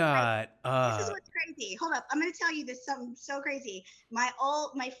literally Shut up. This is what's crazy. Hold up. I'm going to tell you this something so crazy. My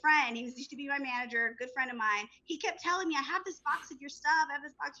friend, he used to be my manager, a good friend of mine. He kept telling me, I have this box of your stuff. I'm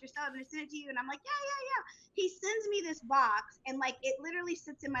going to send it to you. And I'm like, yeah. He sends me this box and like it literally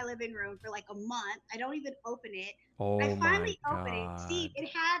sits in my living room for like a month. I don't even open it. I finally open it. See, it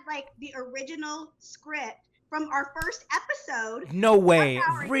had like the original script from our first episode. No way.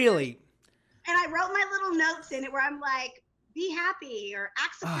 Really? And I wrote my little notes in it where I'm like, be happy or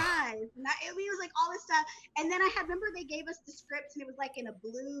act surprised. And it was like all this stuff. And then remember they gave us the scripts and it was like in a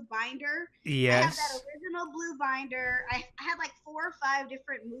blue binder. Yes. I have that original blue binder. I had like 4 or 5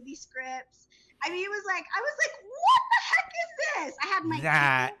 different movie scripts. I mean, I was like, what the heck is this? I had my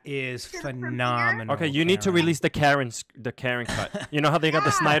That is phenomenal. Okay, you need to release the Karen cut. You know how they got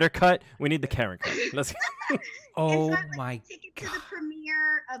the Snyder cut? We need the Karen cut. Let's. Oh so my ticket to the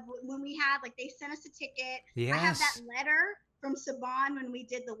premiere of when we had like they sent us a ticket. Yes. I have that letter from Saban when we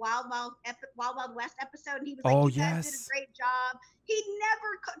did the Wild Wild West episode, and he was like, "You guys did a great job." He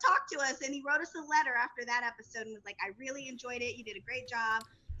never talked to us, and he wrote us a letter after that episode and was like, "I really enjoyed it. You did a great job."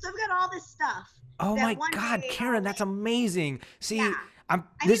 So I've got all this stuff. Oh my God, Karen, that's amazing. See,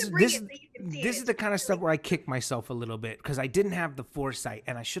 this is the kind of stuff where I kick myself a little bit because I didn't have the foresight,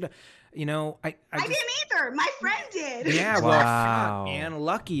 and I should have. You know, I didn't either. My friend did. Yeah, well, man,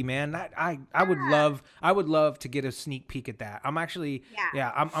 lucky man. I would love to get a sneak peek at that. I'm actually,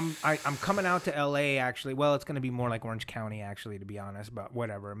 I'm coming out to LA actually. Well, it's gonna be more like Orange County actually, to be honest. But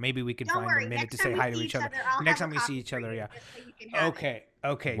whatever. Maybe we could find a minute to say hi to each other. Next time we see each other, yeah. Okay.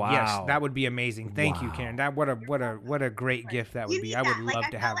 Wow. Yes, that would be amazing. Thank you, Karen. That what a great gift that would be. I would love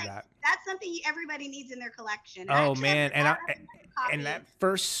to have that. That's something everybody needs in their collection. Oh man, and that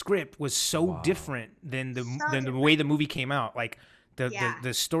first script was so different than the way the movie came out. Like the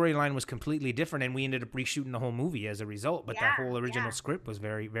storyline was completely different, and we ended up reshooting the whole movie as a result. But that whole original script was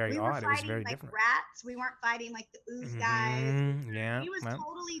very, very odd. It was very different. Rats. We weren't fighting like the ooze guys. Yeah, it was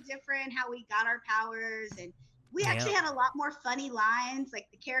totally different how we got our powers, and we actually had a lot more funny lines. Like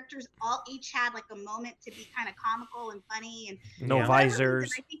the characters each had like a moment to be kind of comical and funny, and no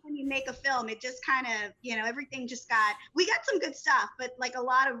visors. I think when you make a film, it just kind of everything just we got some good stuff, but like a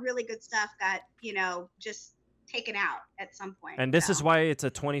lot of really good stuff got just taken out at some point. And this is why it's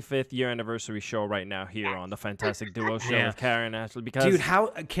a 25th year anniversary show right now here on the Fantastic Duo Show with Karen and Ashley. Because dude,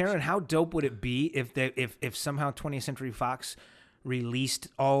 Karen, how dope would it be if somehow 20th Century Fox released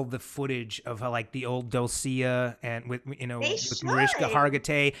all the footage of how like the old Dulcia and with Mariska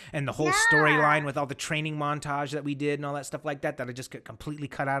Hargitay and the whole storyline with all the training montage that we did and all that stuff like that I just got completely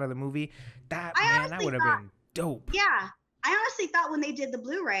cut out of the movie. That would have been dope. Yeah. I honestly thought when they did the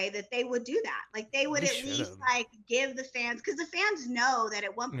Blu-ray that they would do that. Like they would at least like give the fans, because the fans know that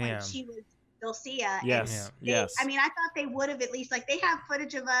at one point she was Dulcia. Yes. I mean, I thought they would have at least, like, they have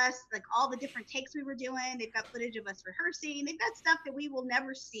footage of us, like all the different takes we were doing. They've got footage of us rehearsing. They've got stuff that we will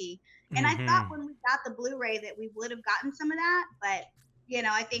never see. And I thought when we got the Blu-ray that we would have gotten some of that, but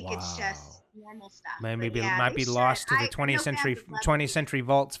I think it's just normal stuff. Maybe it might be lost to the 20th century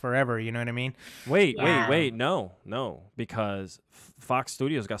vaults forever. You know what I mean? Wait, no, because Fox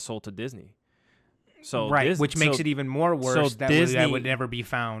Studios got sold to Disney. So which makes it even more worse. That would never be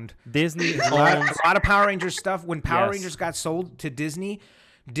found. Disney a lot of Power Rangers stuff. When Power Rangers got sold to Disney,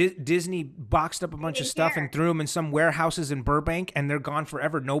 Disney boxed up a bunch of stuff and threw them in some warehouses in Burbank, and they're gone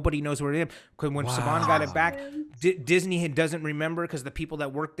forever. Nobody knows where they are. Because when Saban got it back, Disney doesn't remember, because the people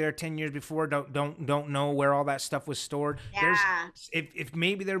that worked there 10 years before don't know where all that stuff was stored. Yeah. If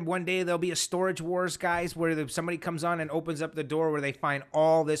maybe there one day there'll be a Storage Wars, guys, where somebody comes on and opens up the door where they find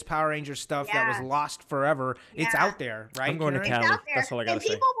all this Power Ranger stuff that was lost forever. Yeah. It's out there, right? I'm going to Cali. That's all I gotta say.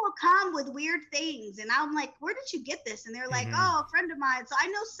 And people will come with weird things, and I'm like, "Where did you get this?" And they're like, "Oh, a friend of mine." So I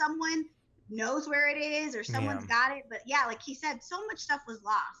know someone knows where it is, or someone's got it. But yeah, like he said, so much stuff was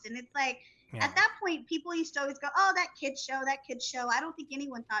lost, and it's like at that point, people used to always go, "Oh, that kid show." I don't think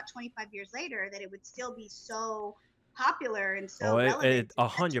anyone thought 25 years later that it would still be so popular and Oh, so relevant it to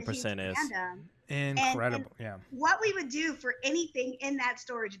such a huge 100% is. fandom. And Incredible. Yeah. what we would do for anything in that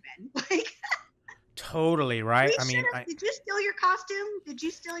storage bin, like Totally we right. I should mean, have. Did you steal your costume? Did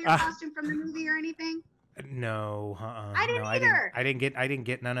you steal your Ah, costume from the movie or anything? no, I no, didn't I didn't. either. I didn't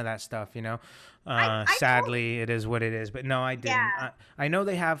get none of that stuff. You know, I told. sadly, it is what it is. But no, I didn't. Yeah, I know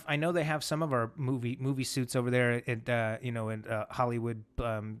they have. I know they have some of our movie suits over there at in Hollywood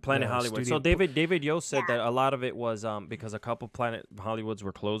Planet Hollywood. So studio. David Yost said yeah, that a lot of it was because a couple Planet Hollywoods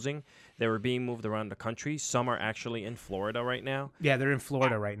were closing. They were being moved around the country. Some are actually in Florida right now. Yeah, they're in yeah.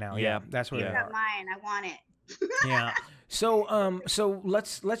 Florida right now. Yeah, Yeah, that's where Pick they yeah. up are. mine. I want it. Yeah. So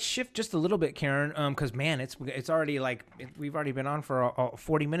let's shift just a little bit, Karen. Because man, it's already like we've already been on for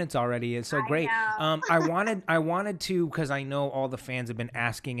 40 minutes already. It's so I great. know. I wanted to, because I know all the fans have been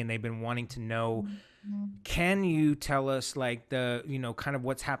asking and they've been wanting to know. Can you tell us like the kind of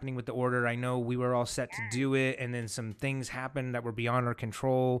what's happening with the order? I know we were all set to do it, and then some things happened that were beyond our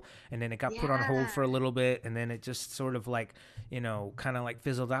control, and then it got put on hold Yeah. for a little bit, and then it just sort of like kind of like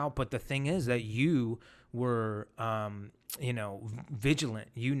fizzled out. But the thing is that you were vigilant.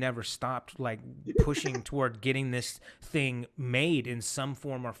 You never stopped like pushing toward getting this thing made in some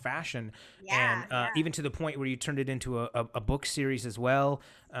form or fashion, and Yeah. Yeah. even to the point where you turned it into a book series as well,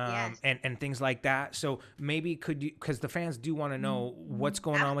 Yes. and things like that. So maybe could you, because the fans do want to know what's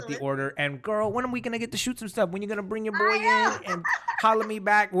going on with the Absolutely. order. And girl, when are we gonna get to shoot some stuff? When you gonna bring your boy I in know. and holler me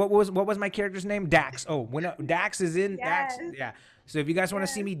back? What was my character's name? Dax. Oh, when Dax is in, Dax. Yes. Yeah. So if you guys want to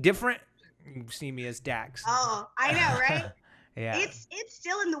see Yes. me different, you can see me as Dax. Oh, I know, right? Yeah. It's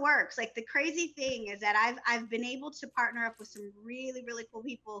still in the works. Like the crazy thing is that I've been able to partner up with some really really cool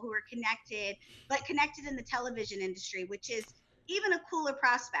people who are connected, but connected in the television industry, which is even a cooler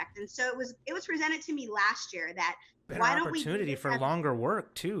prospect. And so it was presented to me last year that Better why don't we do opportunity this for as longer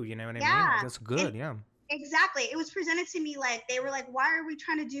work too. You know what I mean? Like yeah. that's And good. Yeah. exactly. It was presented to me like they were like, why are we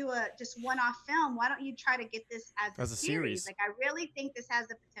trying to do a just one-off film? Why don't you try to get this as a As a series? series. Like I really think this has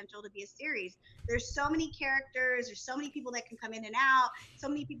the potential to be a series. There's so many characters, there's so many people that can come in and out, so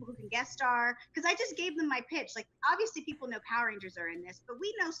many people who can guest star. Because I just gave them my pitch. Like obviously people know Power Rangers are in this, but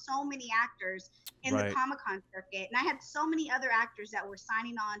we know so many actors in the Right. Comic-Con circuit. And I had so many other actors that were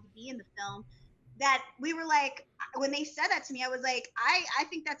signing on to be in the film that we were like when they said that to me I was like I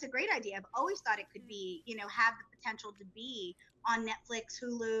think that's a great idea. I've always thought it could be have the potential to be on Netflix,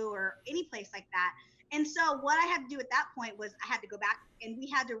 Hulu, or any place like that. And so what I had to do at that point was I had to go back and we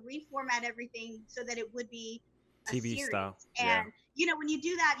had to reformat everything so that it would be a TV series. style. Yeah. And when you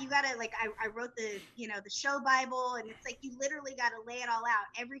do that you gotta like I wrote the the show bible, and it's like you literally gotta lay it all out,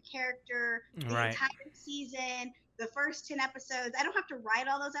 every character, the Right. entire season, the first 10 episodes. I don't have to write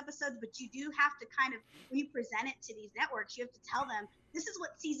all those episodes, but you do have to kind of, when you present it to these networks, you have to tell them this is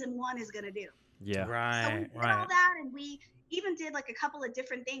what season one is going to do. Yeah. So we Right. did all Right. that, and we even did like a couple of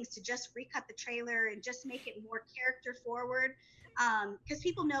different things to just recut the trailer and just make it more character forward. Because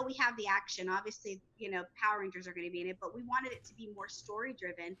people know we have the action. Obviously, Power Rangers are going to be in it, but we wanted it to be more story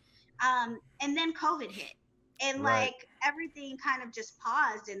driven. And then COVID hit, and Right. like everything kind of just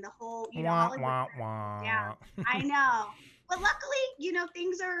paused, and the whole, Wah Hollywood wah started to close wah. down. I know. But luckily,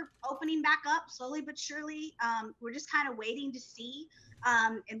 things are opening back up slowly but surely. We're just kind of waiting to see.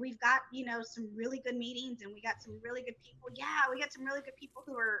 And we've got, some really good meetings, and we got some really good people. Yeah, we got some really good people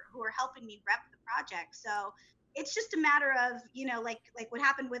who are helping me rep the project. So it's just a matter of, like what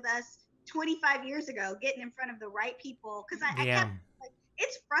happened with us 25 years ago, getting in front of the right people. Because I Yeah. kept like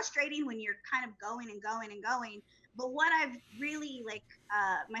it's frustrating when you're kind of going and going and going. But what I've really like,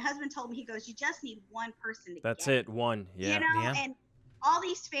 my husband told me, he goes, you just need one person to That's get it. One. Yeah. Yeah. and all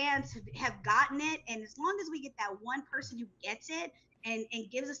these fans have gotten it, and as long as we get that one person who gets it and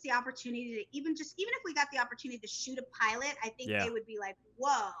gives us the opportunity to even if we got the opportunity to shoot a pilot, I think Yeah. they would be like,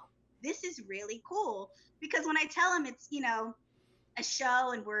 whoa, this is really cool. Because when I tell them it's a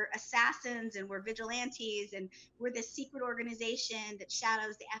show and we're assassins and we're vigilantes and we're this secret organization that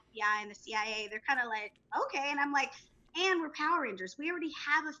shadows the FBI and the CIA, they're kind of like, okay. And I'm like, and we're Power Rangers. We already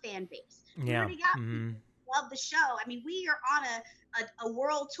have a fan base. We Yeah. already got Hmm. people who love the show. I mean, we are on a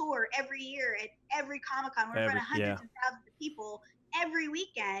world tour every year at every Comic Con. We're in front of Yeah. hundreds and thousands of people every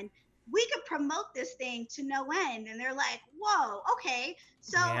weekend. We could promote this thing to no end. And they're like, whoa, okay.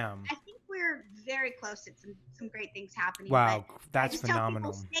 So Yeah. I think we're very close to some great things happening. But Wow, I that's just tell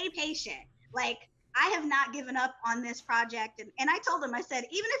people, phenomenal. stay patient. Like, I have not given up on this project. And I told them, I said,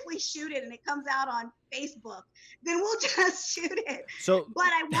 even if we shoot it and it comes out on Facebook, then we'll just shoot it. So But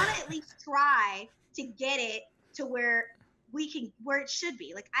I want to at least try to get it to where where it should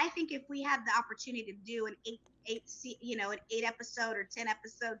be. Like, I think if we had the opportunity to do an an 8 episode or 10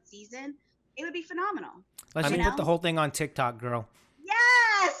 episode season, it would be phenomenal. Let's I just mean, put the whole thing on TikTok, girl.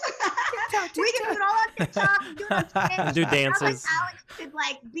 Yes. We can do it all on TikTok. Do it on stage. Do Sounds like dances. Alex could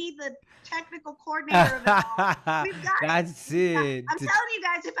like be the technical coordinator of it all. We've got That's it. it. I'm telling you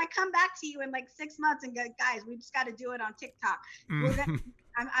guys, if I come back to you in like 6 months and go, guys, we just got to do it on TikTok. We're gonna,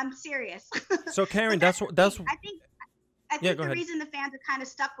 I'm serious. So Karen, But that's I think Yeah, go the ahead. reason the fans are kind of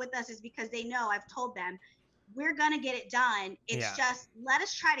stuck with us is because they know I've told them we're gonna get it done. It's Yeah. just let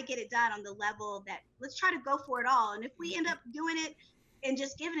us try to get it done on the level that let's try to go for it all. And if we end up doing it and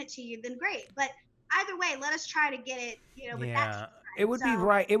just giving it to you, then great. But either way, let us try to get it. But Yeah, it would be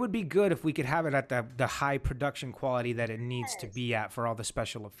right. It would be good if we could have it at the high production quality that it needs to Yes. be at for all the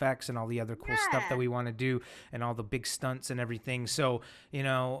special effects and all the other cool stuff that Yeah. we want to do and all the big stunts and everything. So,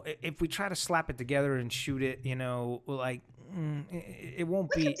 if we try to slap it together and shoot it, like it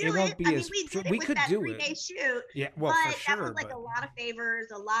won't We be. could do It won't it. be I mean, as. we did it We with could that do 3-day it. shoot. Yeah, well, But for sure. that was like a lot of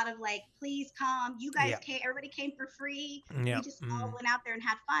favors, a lot of like, please come. You guys Yeah. came, everybody came for free. Yeah. We just all went out there and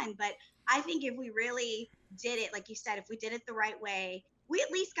had fun. But I think if we really did it, like you said, if we did it the right way, we at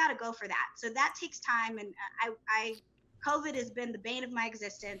least got to go for that. So that takes time. And COVID has been the bane of my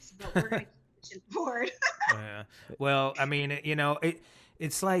existence, but we're going to keep pushing forward. Yeah. Well, I mean,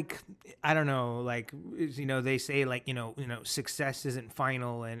 it's like, I don't know, like, they say like, success isn't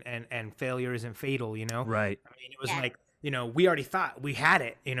final and failure isn't fatal, right. I mean, it was Yes. like, we already thought we had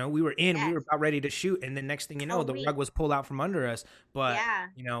it, we were in, we Yes. were about ready to shoot. And then next thing you know, the rug was pulled out from under us. But,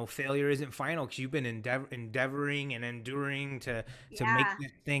 Yeah. failure isn't final because you've been endeavoring and enduring to make Yeah.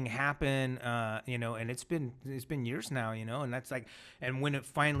 this thing happen, and it's been years now, and that's like, and when it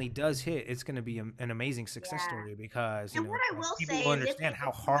finally does hit, it's going to be an amazing success Yeah. story because, And what I will people say will is understand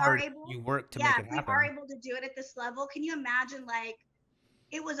how if we are hard able- you work to yeah, make if it we happen. are able to do it at this level, can you imagine like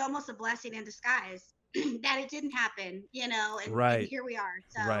it was almost a blessing in disguise that it didn't happen, and Right. here we are.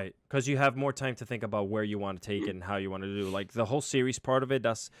 So Right, because you have more time to think about where you want to take it and how you want to do. Like the whole series part of it,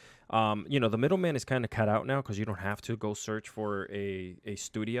 that's, the middleman is kind of cut out now because you don't have to go search for a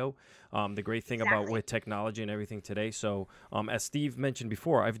studio. The great thing about Exactly. with technology and everything today. So, as Steve mentioned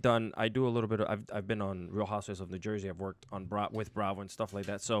before, I've been on Real Housewives of New Jersey. I've worked on with Bravo and stuff like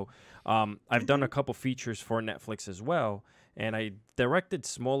that. So, I've done a couple features for Netflix as well. And I directed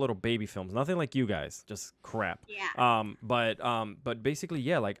small little baby films, nothing like you guys, just crap. Yeah. But basically,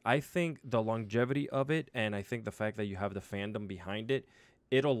 yeah, like I think the longevity of it, and I think the fact that you have the fandom behind it,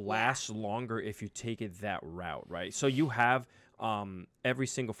 it'll last longer if you take it that route, right? So you have every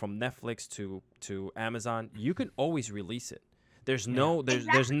single from Netflix to Amazon, you can always release it. There's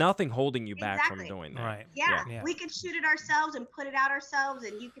there's nothing holding you back from doing that. Right. Yeah. We could shoot it ourselves and put it out ourselves,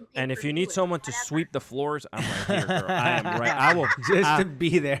 and you can. And if you need someone to sweep the floors, I'm right here, girl. I am right. I will to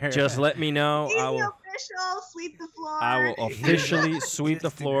be there. Just let me know. He's I will. the official sweep the floor. I will officially sweep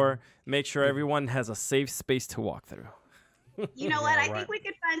the floor. Make sure everyone has a safe space to walk through. You know what? I think we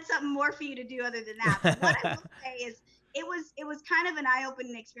could find something more for you to do other than that. But what I will say is, it was kind of an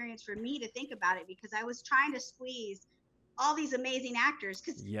eye-opening experience for me to think about it because I was trying to squeeze all these amazing actors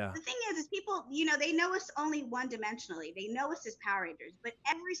because the thing is people, they know us only one-dimensionally. They know us as Power Rangers, but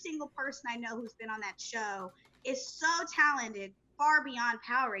every single person I know who's been on that show is so talented, far beyond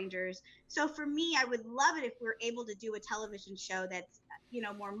Power Rangers. So for me, I would love it if we were able to do a television show that's,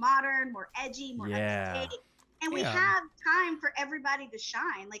 more modern, more edgy, more up-to-date. And we have time for everybody to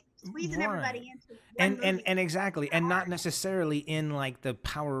shine, like squeezing everybody into one movie. And exactly, and not necessarily in like the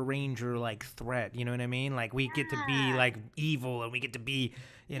Power Ranger like threat. You know what I mean? Like we get to be like evil, and we get to be,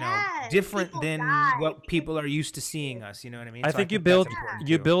 different people than die. what people are used to seeing us. You know what I mean? I So think you that's build important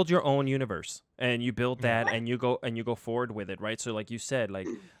you too. build your own universe, and you build that, and you go forward with it, right? So like you said, like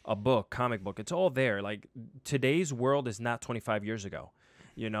a book, comic book, it's all there. Like today's world is not 25 years ago.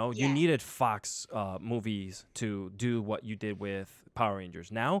 You needed Fox movies to do what you did with Power Rangers.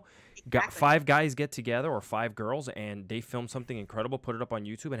 Now, got 5 guys get together or 5 girls, and they film something incredible, put it up on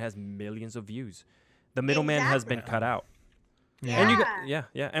YouTube, and has millions of views. The middleman has been cut out. Yeah.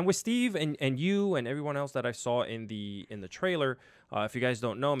 And and with Steve and you and everyone else that I saw in the trailer, if you guys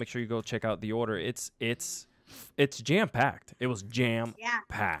don't know, make sure you go check out the order. It's jam packed. It was jam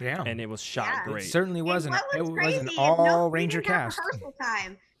packed, and it was shot great. It certainly wasn't. It was an all Ranger cast. Rehearsal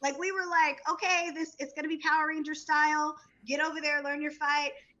time. Like we were like, okay, it's gonna be Power Ranger style. Get over there, learn your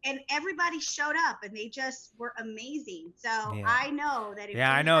fight, and everybody showed up, and they just were amazing. So I know that.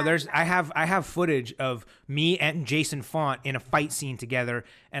 I know. I have footage of me and Jason Font in a fight scene together,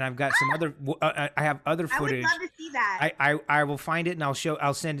 and I've got some other. I have other footage. I would love to see that. I will find it and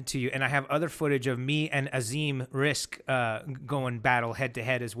I'll send it to you. And I have other footage of me and Azim Risk going battle head to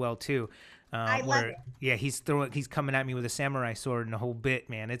head as well too. I love where it. yeah, he's coming at me with a samurai sword and the whole bit,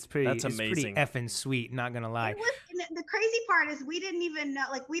 man. It's That's pretty amazing. effing sweet. Not gonna lie. It was, and the crazy part is we didn't even know,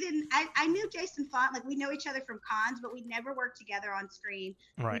 like I knew Jason Font, like we know each other from cons, but we never worked together on screen.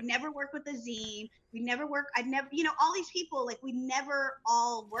 We Right. never worked with the zine. We never worked, I'd never, all these people, like we never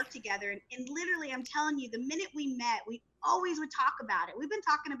all worked together. And literally, I'm telling you, the minute we met, we always would talk about it. We've been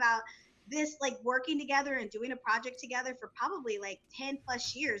talking about this, like working together and doing a project together for probably like 10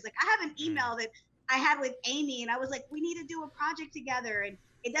 plus years. Like I have an email that I had with Amy, and I was like, we need to do a project together. And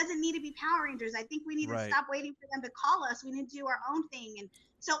it doesn't need to be Power Rangers. I think we need to Right. stop waiting for them to call us. We need to do our own thing. And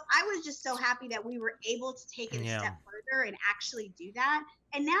so I was just so happy that we were able to take it a step further and actually do that.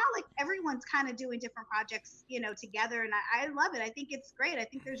 And now, like, everyone's kind of doing different projects, together. And I love it. I think it's great. I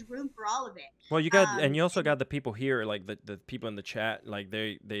think there's room for all of it. Well, you got, and you also got the people here, like the people in the chat, like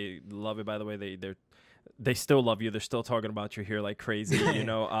they love it. By the way, they still love you. They're still talking about you here like crazy,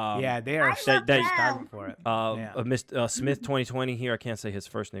 Yeah, they are starving for it. Mr. Smith 2020 here. I can't say his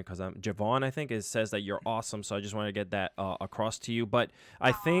first name because I'm Javon. I think it says that you're awesome. So I just want to get that across to you. But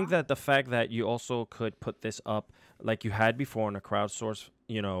I think that the fact that you also could put this up like you had before on a crowdsource,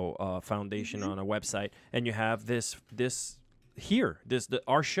 foundation on a website, and you have this here,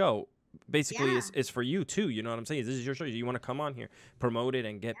 our show. Basically, is for you too. You know what I'm saying? This is your show. You want to come on here, promote it,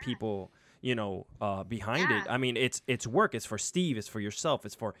 and get people, behind it. I mean, it's work. It's for Steve. It's for yourself.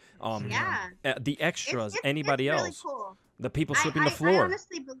 It's for the extras. Anybody it's else? really cool. The people sweeping the floor.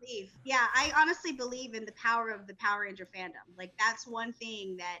 I honestly believe in the power of the Power Ranger fandom. Like that's one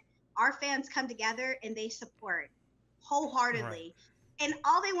thing that our fans come together and they support wholeheartedly. Right. And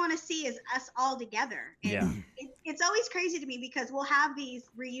all they want to see is us all together. And it's always crazy to me because we'll have these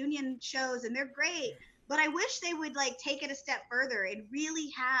reunion shows and they're great, but I wish they would like take it a step further and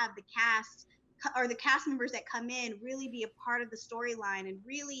really have the cast or the cast members that come in really be a part of the storyline and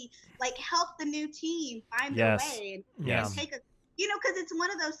really like help the new team find their way and take a, because it's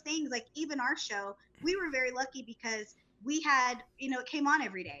one of those things, like even our show, we were very lucky because we had, it came on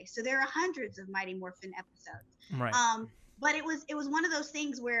every day. So there are hundreds of Mighty Morphin episodes. Right. But it was one of those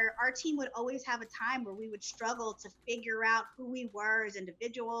things where our team would always have a time where we would struggle to figure out who we were as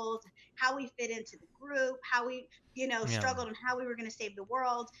individuals, how we fit into the group, how we, struggled and how we were going to save the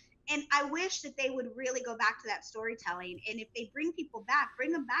world. And I wish that they would really go back to that storytelling. And if they bring people back,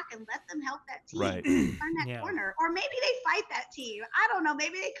 bring them back and let them help that team turn that corner. Or maybe they fight that team. I don't know.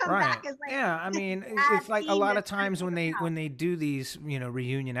 Maybe they come back as like I mean, it's like a lot of times when they do these,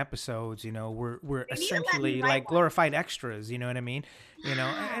 reunion episodes, we're essentially like glorified extras. You know what I mean?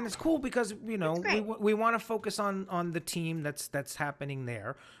 And it's cool because we want to focus on the team that's happening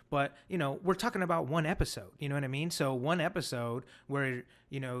there. But we're talking about one episode. You know what I mean? So one episode where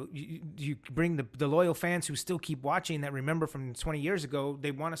you bring the loyal fans who still keep watching, that remember from 20 years ago,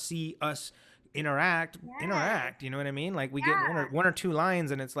 they want to see us interact. You know what I mean? Like we get one or two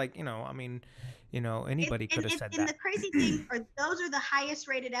lines, and it's like anybody could have said that. And the crazy thing, those are the highest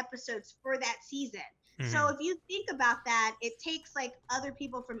rated episodes for that season. So if you think about that, it takes like other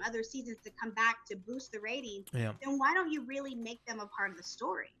people from other seasons to come back to boost the rating. Then why don't you really make them a part of the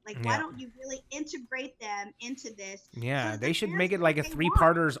story? Like, why don't you really integrate them into this? Yeah, they should make it like a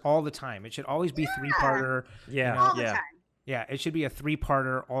 3-parters all the time. It should always be 3-parter. All the time. Yeah, it should be a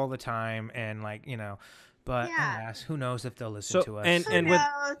 3-parter all the time, and But alas, who knows if they'll listen to us? And with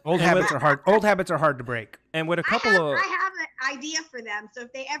old habits are hard. Old habits are hard to break. And with a couple I have an idea for them. So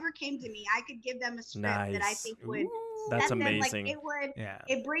if they ever came to me, I could give them a script that I think would. That's amazing. Them, like,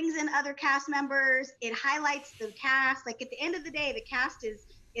 it brings in other cast members. It highlights the cast. Like at the end of the day, the cast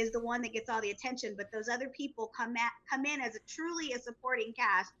is the one that gets all the attention, but those other people come in as truly a supporting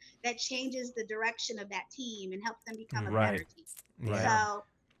cast that changes the direction of that team and helps them become a better team. So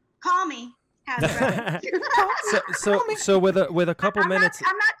call me. So with a couple minutes,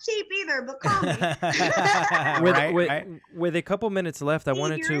 I'm not cheap either, but call me. With a couple minutes left, I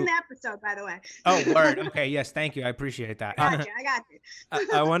wanted to. You're in the episode, by the way. Oh, word. Okay, yes, thank you. I appreciate that. I got you.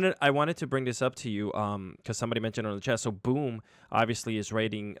 I wanted to bring this up to you because somebody mentioned on the chat. So Boom obviously is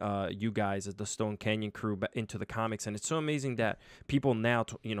rating you guys as the Stone Canyon crew into the comics, and it's so amazing that people now,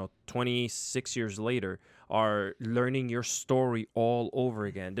 26 years later, are learning your story all over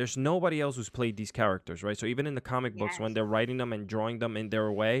again. There's nobody else who's played these characters, right? So even in the comic books, when they're writing them and drawing them in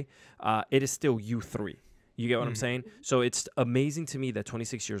their way, it is still you three. You get what I'm saying? So it's amazing to me that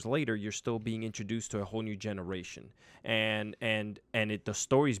 26 years later, you're still being introduced to a whole new generation. And the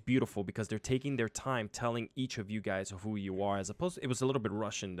story is beautiful because they're taking their time telling each of you guys of who you are, as opposed to, it was a little bit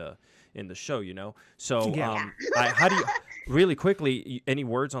rushed in the show, So how do you, really quickly, any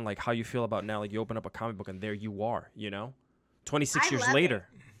words on like how you feel about now, like you open up a comic book and there you are, 26 years later.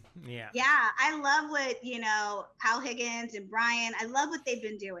 Yeah. Yeah, I love what, Kyle Higgins and Brian, I love what they've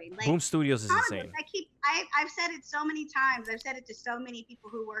been doing. Like Boom Studios is comic books, insane. I've said it so many times. I've said it to so many people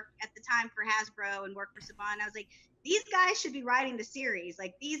who worked at the time for Hasbro and worked for Saban. I was like, these guys should be writing the series.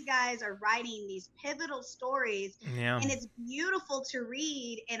 Like these guys are writing these pivotal stories, Yeah. and it's beautiful to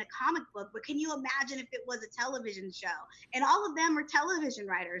read in a comic book. But can you imagine if it was a television show? And all of them are television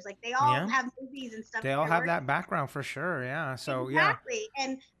writers. Like they all Yeah. have movies and stuff They that all they're have working that background for sure. Yeah. So yeah. exactly.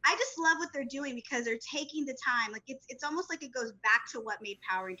 And I just love what they're doing because they're taking the time. Like it's almost like it goes back to what made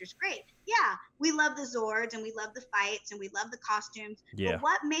Power Rangers great. Yeah, we love the Zords and we love the fights and we love the costumes. Yeah. But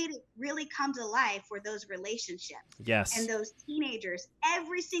what made it really come to life were those relationships Yes. and those teenagers.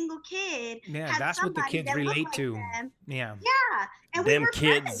 Every single kid Yeah, had that's what the somebody kids that looked relate like to. them. Yeah. Yeah, and we Them were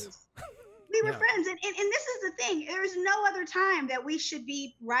kids. friends. We were Yeah. friends, and this is the thing. There's no other time that we should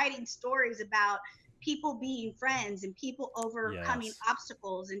be writing stories about people being friends and people overcoming Yes.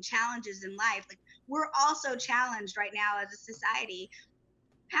 obstacles and challenges in life. Like we're also challenged right now as a society.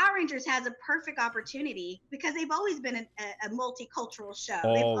 Power Rangers has a perfect opportunity because they've always been a multicultural show.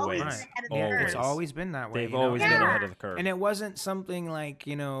 They've always Always. been ahead of the Yeah, curve. it's always been that way. They've you know? always and, been Yeah. ahead of the curve. and it wasn't something like,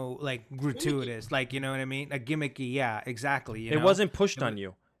 like gratuitous, like, you know what I mean? A gimmicky. Yeah, exactly. You It know? wasn't pushed It on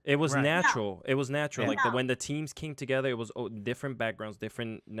you. It was Right. natural. It was natural. Yeah. Like No. when the teams came together, it was different backgrounds,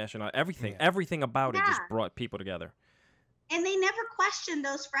 different national, everything. Yeah. Everything about it just Yeah. brought people together. And they never questioned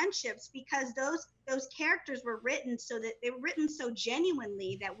those friendships because those characters were written so that they were written so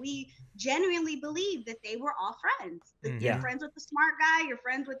genuinely that we genuinely believed that they were all friends. Mhm. You're Yeah. friends with the smart guy, you're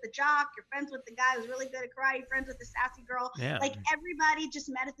friends with the jock, you're friends with the guy who's really good at karate, you're friends with the sassy girl. Yeah. Like everybody just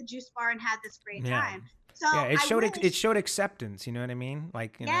met at the juice bar and had this great Yeah. time. So Yeah, it I showed wish, it showed acceptance. You know what I mean?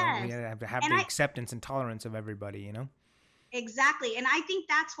 Like, we Yes. have to have And the I- acceptance and tolerance of everybody. You know? exactly. And I think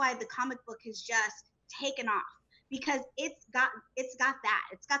that's why the comic book has just taken off. Because it's got that.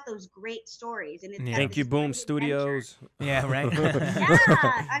 It's got those great stories, and it's got Yeah. Thank this you, Boom great adventure. Studios. Yeah. Right.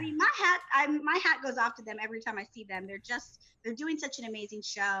 Yeah, I mean, my hat goes off to them every time I see them. They're doing such an amazing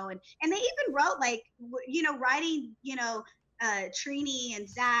show, and they even wrote writing Trini and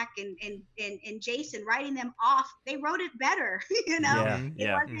Zach and Jason, writing them off. They wrote it better, Yeah. Mhm. It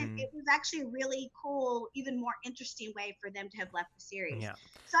Yeah. wasn't. Mhm. It was actually a really cool, even more interesting way for them to have left the series. Yeah.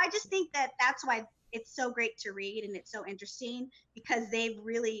 So I just think that that's why it's so great to read and it's so interesting because they've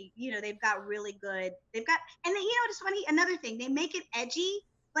really, they've got really good. And then, it's funny. Another thing, they make it edgy,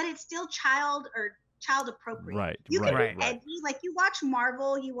 but it's still child appropriate. Right. You can Right. be edgy, like you watch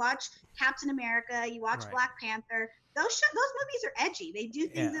Marvel, you watch Captain America, you watch Right. Black Panther. Those movies are edgy. They do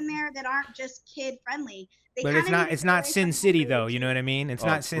things Yeah. in there that aren't just kid friendly. They But it's kinda not. need It's to not away Sin from City the though. You age. know what I mean? It's Oh,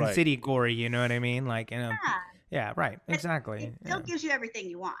 not Sin right. City gory. You know what I mean? Like, Yeah, Yeah. Right. but Exactly. it still Yeah. gives you everything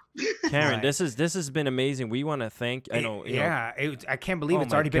you want. Karen, Right. this has been amazing. We want to thank. I know. Yeah. I can't believe Oh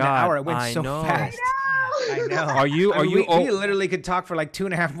it's my already been an God, hour. It went I so know. fast. I know. Are you? I mean, you? we literally could talk for like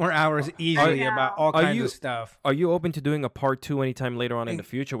 2.5 more hours easily about all Are kinds you- of stuff. Are you open to doing a part 2 anytime later on in the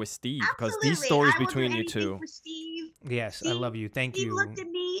future with Steve? Because these Absolutely. stories I will do between you anything two. for Steve. Yes, I love you. Thank Steve you. looked at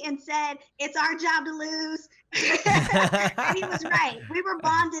me and said, "It's our job to lose," and he was right. We were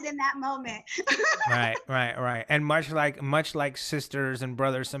bonded in that moment. Right. And much like sisters and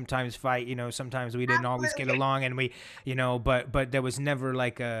brothers sometimes fight, sometimes we didn't always get Absolutely. along, and we, but there was never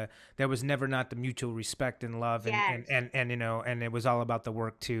not the mutual respect and love, Yes. and it was all about the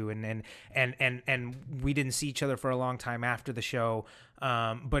work too, and we didn't see each other for a long time after the show.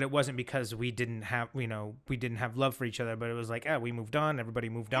 But it wasn't because we didn't have love for each other, but it was like, we moved on, everybody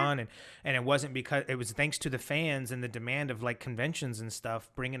moved on. And it wasn't because it was thanks to the fans and the demand of like conventions and stuff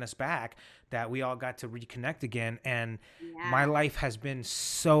bringing us back that we all got to reconnect again. And my life has been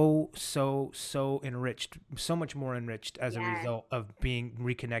so enriched, so much more enriched as a result of being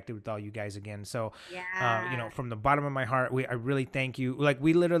reconnected with all you guys again. So, from the bottom of my heart, I really thank you. Like,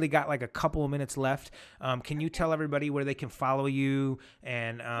 we literally got like a couple of minutes left. Can you tell everybody where they can follow you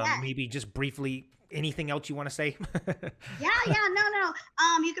and maybe just briefly anything else you want to say? No.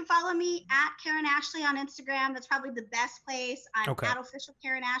 You can follow me at Karen Ashley on Instagram. That's probably the best place. I'm at official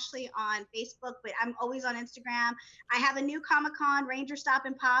Karen Ashley on Facebook, but I'm always on Instagram. I have a new Comic-Con, Ranger Stop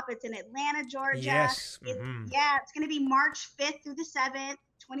and Pop. It's in Atlanta, Georgia. Yes. It's going to be March 5th through the 7th,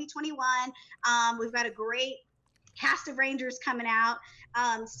 2021. We've got a great cast of Rangers coming out.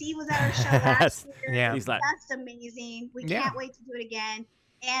 Steve was at our show last year. Yeah. He's like, That's amazing. We can't wait to do it again.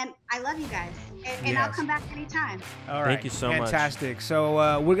 And I love you guys, and I'll come back anytime. All right, Thank you so much. Fantastic.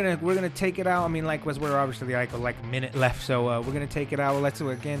 So we're gonna take it out. I mean, like, we're obviously like a minute left, so we're gonna take it out. Let's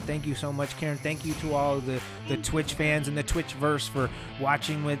again. Thank you so much, Karen. Thank you to all the Twitch fans and the Twitchverse for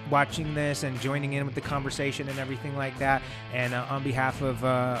watching this and joining in with the conversation and everything like that. And on behalf of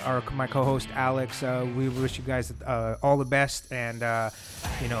my co-host Alex, we wish you guys all the best, and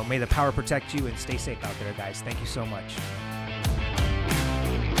may the power protect you, and stay safe out there, guys. Thank you so much.